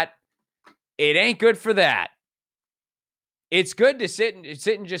for that. It ain't good for that. It's good to sit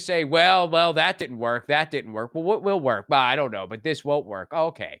and just say, well, that didn't work. That didn't work. Well, what will work? Well, I don't know, but this won't work.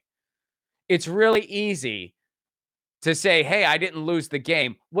 Okay. It's really easy to say, hey, I didn't lose the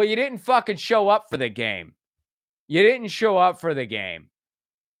game. Well, you didn't fucking show up for the game. You didn't show up for the game.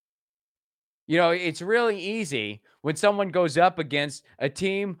 It's really easy when someone goes up against a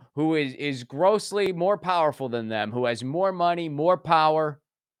team who is grossly more powerful than them, who has more money, more power,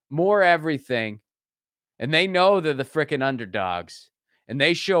 more everything, and they know they're the freaking underdogs, and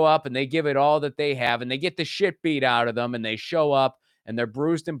they show up and they give it all that they have, and they get the shit beat out of them, and they show up and they're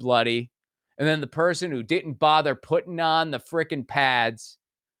bruised and bloody, and then the person who didn't bother putting on the freaking pads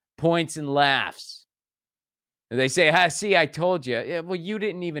points and laughs. And they say, see, I told you. Yeah, well, you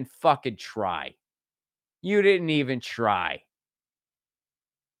didn't even fucking try. You didn't even try.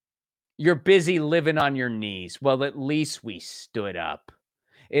 You're busy living on your knees. Well, at least we stood up.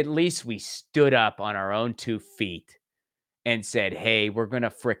 At least we stood up on our own 2 feet and said, hey, we're going to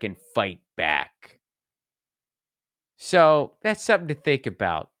fricking fight back. So that's something to think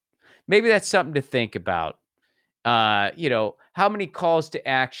about. Maybe that's something to think about. How many calls to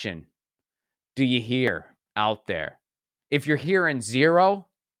action do you hear out there. If you're hearing zero,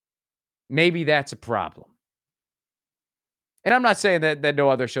 maybe that's a problem. And I'm not saying that no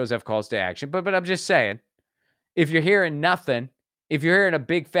other shows have calls to action, but I'm just saying, if you're hearing nothing, if you're hearing a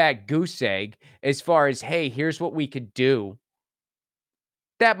big fat goose egg as far as, hey, here's what we could do,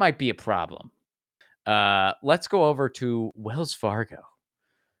 that might be a problem. Let's go over to Wells Fargo.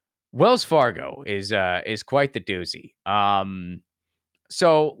 Wells Fargo is quite the doozy.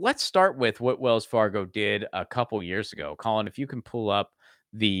 So let's start with what Wells Fargo did a couple years ago. Colin, if you can pull up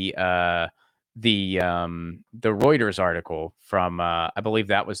the the Reuters article from I believe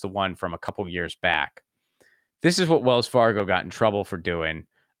that was the one from a couple years back. This is what Wells Fargo got in trouble for doing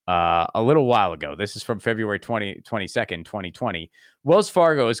a little while ago. This is from February 22nd, 2020. Wells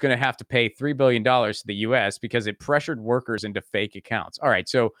Fargo is going to have to pay $3 billion to the U.S. because it pressured workers into fake accounts. All right,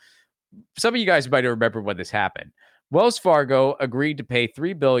 so some of you guys might remember when this happened. Wells Fargo agreed to pay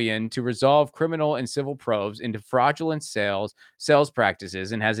 $3 billion to resolve criminal and civil probes into fraudulent sales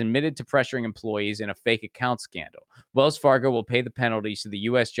practices, and has admitted to pressuring employees in a fake account scandal. Wells Fargo will pay the penalties to the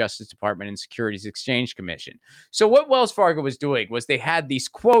U.S. Justice Department and Securities Exchange Commission. So what Wells Fargo was doing was they had these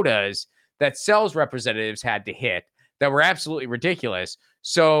quotas that sales representatives had to hit that were absolutely ridiculous.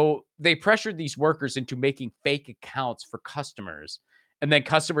 So they pressured these workers into making fake accounts for customers. And then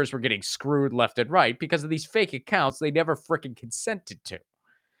customers were getting screwed left and right because of these fake accounts they never freaking consented to.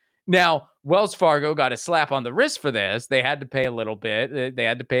 Now, Wells Fargo got a slap on the wrist for this. They had to pay a little bit. They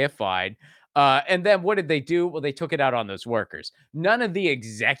had to pay a fine. And then what did they do? Well, they took it out on those workers. None of the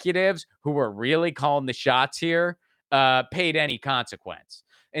executives who were really calling the shots here paid any consequence.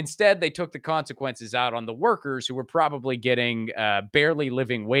 Instead, they took the consequences out on the workers who were probably getting barely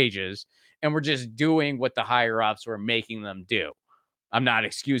living wages and were just doing what the higher ups were making them do. I'm not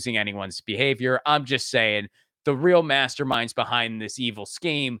excusing anyone's behavior. I'm just saying the real masterminds behind this evil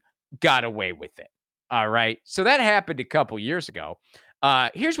scheme got away with it. All right. So that happened a couple years ago.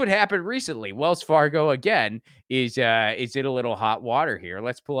 Here's what happened recently. Wells Fargo again is in a little hot water here.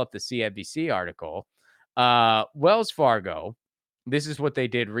 Let's pull up the CNBC article. Wells Fargo. This is what they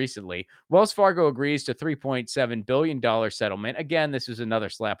did recently. Wells Fargo agrees to $3.7 billion settlement. Again, this is another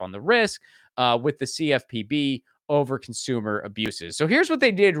slap on the wrist with the CFPB over consumer abuses. So here's what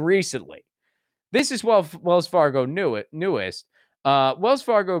they did recently. This is Wells Fargo newest. Wells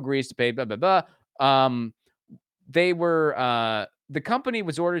Fargo agrees to pay blah blah blah. The company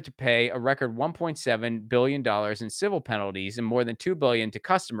was ordered to pay a record $1.7 billion in civil penalties and more than $2 billion to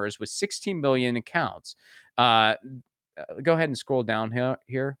customers with 16 million accounts. Go ahead and scroll down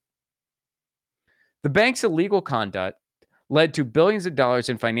here. The bank's illegal conduct led to billions of dollars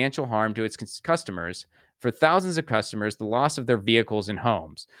in financial harm to its customers. For thousands of customers, the loss of their vehicles and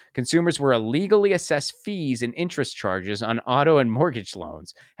homes. Consumers were illegally assessed fees and interest charges on auto and mortgage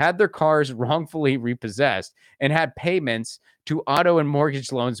loans, had their cars wrongfully repossessed, and had payments to auto and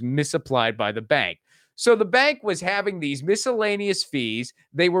mortgage loans misapplied by the bank. So the bank was having these miscellaneous fees.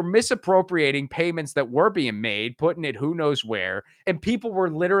 They were misappropriating payments that were being made, putting it who knows where, and people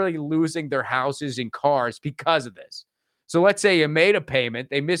were literally losing their houses and cars because of this. So let's say you made a payment,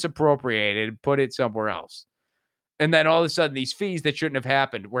 they misappropriated and put it somewhere else. And then all of a sudden, these fees that shouldn't have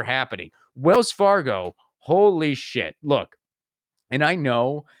happened were happening. Wells Fargo, holy shit. Look, and I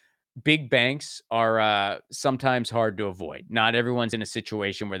know big banks are sometimes hard to avoid. Not everyone's in a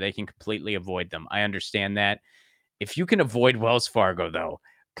situation where they can completely avoid them. I understand that. If you can avoid Wells Fargo, though,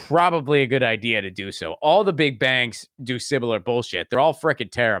 probably a good idea to do so. All the big banks do similar bullshit. They're all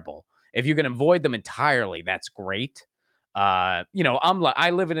freaking terrible. If you can avoid them entirely, that's great. I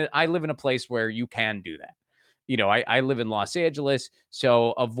live in a place where you can do that. I live in Los Angeles,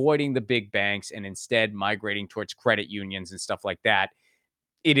 so avoiding the big banks and instead migrating towards credit unions and stuff like that,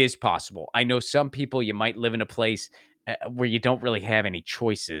 it is possible. I know some people, you might live in a place where you don't really have any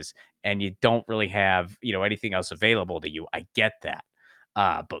choices and you don't really have, anything else available to you. I get that.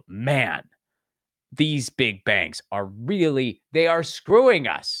 But man, these big banks they are screwing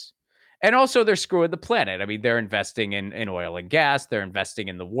us. And also they're screwing the planet. I mean, they're investing in oil and gas. They're investing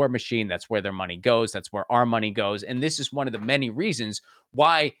in the war machine. That's where their money goes. That's where our money goes. And this is one of the many reasons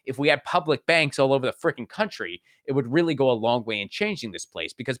why, if we had public banks all over the freaking country, it would really go a long way in changing this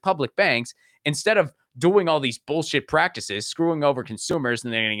place. Because public banks, instead of doing all these bullshit practices, screwing over consumers,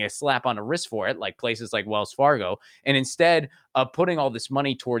 and they're going to get a slap on the wrist for it, like places like Wells Fargo, and instead of putting all this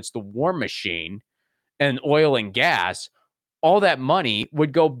money towards the war machine and oil and gas, all that money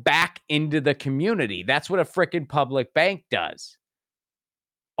would go back into the community. That's what a freaking public bank does.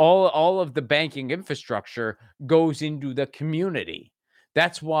 All of the banking infrastructure goes into the community.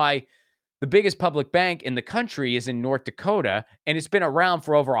 That's why The biggest public bank in the country is in North Dakota, and it's been around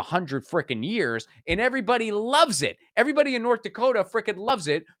for over 100 freaking years, and everybody loves it. Everybody in North Dakota freaking loves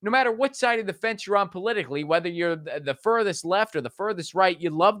it, no matter what side of the fence you're on politically, whether you're the furthest left or the furthest right,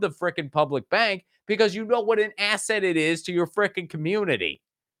 you love the freaking public bank because you know what an asset it is to your freaking community.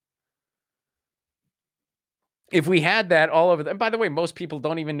 If we had that all over, and by the way, most people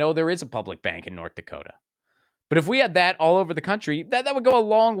don't even know there is a public bank in North Dakota. But if we had that all over the country, that would go a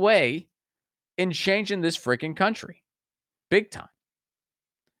long way in changing this freaking country. Big time.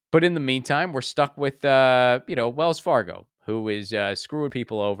 But in the meantime, we're stuck with, Wells Fargo, who is screwing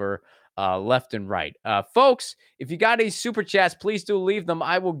people over left and right. Folks, if you got any super chats, please do leave them.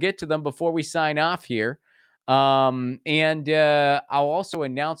 I will get to them before we sign off here. And I'll also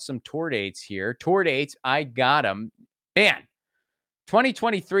announce some tour dates here. Tour dates, I got them. Man,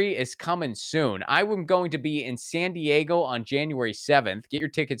 2023 is coming soon. I am going to be in San Diego on January 7th. Get your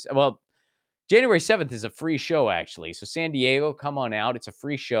tickets. Well, January 7th is a free show, actually. So San Diego, come on out. It's a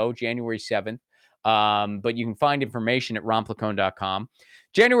free show, January 7th. But you can find information at romplacone.com.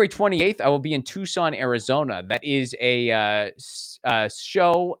 January 28th, I will be in Tucson, Arizona. That is a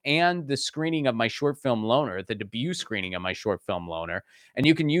show and the screening of my short film Loner, the debut screening of my short film Loner. And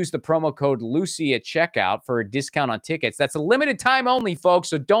you can use the promo code Lucy at checkout for a discount on tickets. That's a limited time only, folks.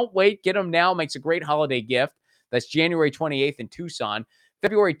 So don't wait. Get them now. Makes a great holiday gift. That's January 28th in Tucson.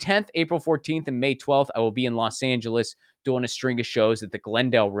 February 10th, April 14th, and May 12th, I will be in Los Angeles doing a string of shows at the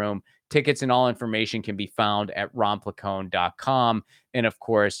Glendale Room. Tickets and all information can be found at romplacone.com. And of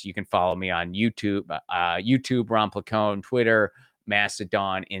course, you can follow me on YouTube, Ron Placone, Twitter,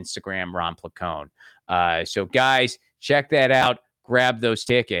 Mastodon, Instagram, Ron Placone. So guys, check that out. Grab those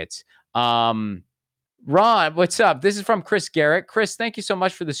tickets. Ron, what's up? This is from Chris Garrett. Chris, thank you so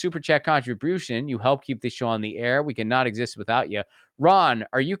much for the super chat contribution. You help keep the show on the air. We cannot exist without you. Ron,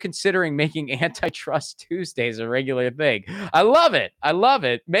 are you considering making Antitrust Tuesdays a regular thing? I love it. I love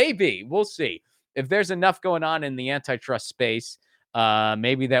it. Maybe. We'll see. If there's enough going on in the antitrust space,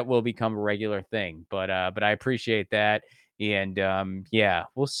 maybe that will become a regular thing. But I appreciate that. And yeah,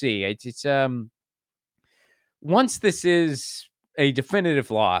 we'll see. It's once this is a definitive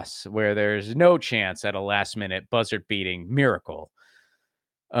loss where there's no chance at a last minute buzzer beating miracle,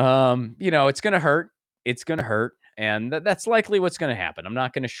 it's going to hurt. It's going to hurt. And that's likely what's going to happen. I'm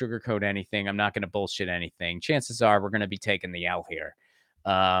not going to sugarcoat anything. I'm not going to bullshit anything. Chances are we're going to be taking the L here.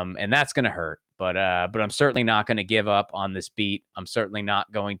 And that's going to hurt. But I'm certainly not going to give up on this beat. I'm certainly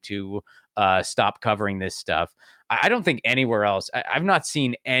not going to stop covering this stuff. I don't think anywhere else. I've not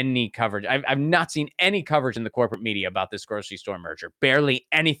seen any coverage. I've not seen any coverage in the corporate media about this grocery store merger. Barely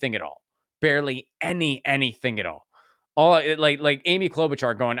anything at all. Barely anything at all. All like Amy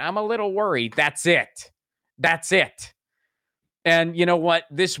Klobuchar going, I'm a little worried. That's it. That's it. And you know what?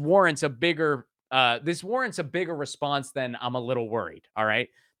 This warrants a bigger response than I'm a little worried. All right.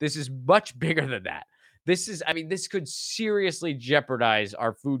 This is much bigger than that. This could seriously jeopardize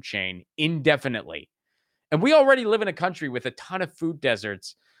our food chain indefinitely. And we already live in a country with a ton of food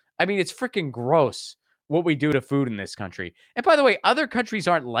deserts. I mean, it's freaking gross what we do to food in this country. And by the way, other countries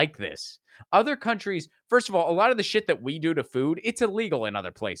aren't like this. Other countries, first of all, a lot of the shit that we do to food, it's illegal in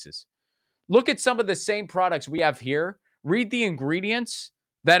other places. Look at some of the same products we have here. Read the ingredients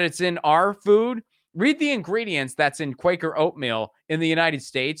that it's in our food. Read the ingredients that's in Quaker oatmeal in the United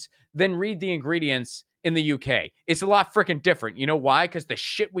States. Then read the ingredients in the UK. It's a lot freaking different. You know why? Because the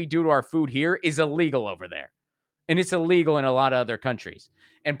shit we do to our food here is illegal over there. And it's illegal in a lot of other countries.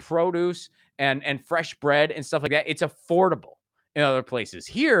 And produce and fresh bread and stuff like that, it's affordable in other places.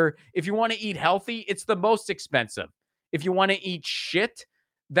 Here, if you want to eat healthy, it's the most expensive. If you want to eat shit,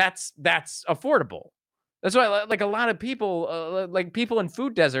 that's affordable. That's why, like a lot of people, like people in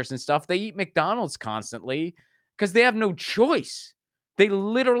food deserts and stuff, they eat McDonald's constantly because they have no choice. They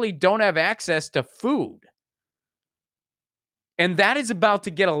literally don't have access to food. And that is about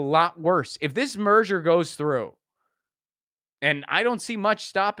to get a lot worse. If this merger goes through, and I don't see much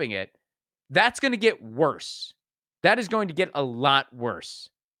stopping it, that's going to get worse. That is going to get a lot worse.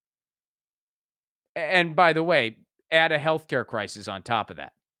 And by the way, add a healthcare crisis on top of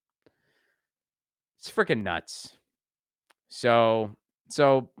that. It's freaking nuts. So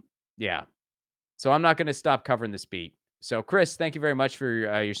yeah. So I'm not going to stop covering this beat. So Chris, thank you very much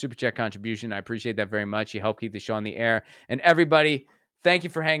for your super chat contribution. I appreciate that very much. You help keep the show on the air. And everybody, thank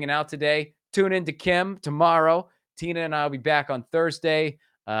you for hanging out today. Tune in to Kim tomorrow. Tina and I will be back on Thursday.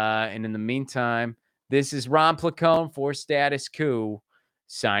 And in the meantime, this is Ron Placone for Status Coup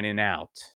signing out.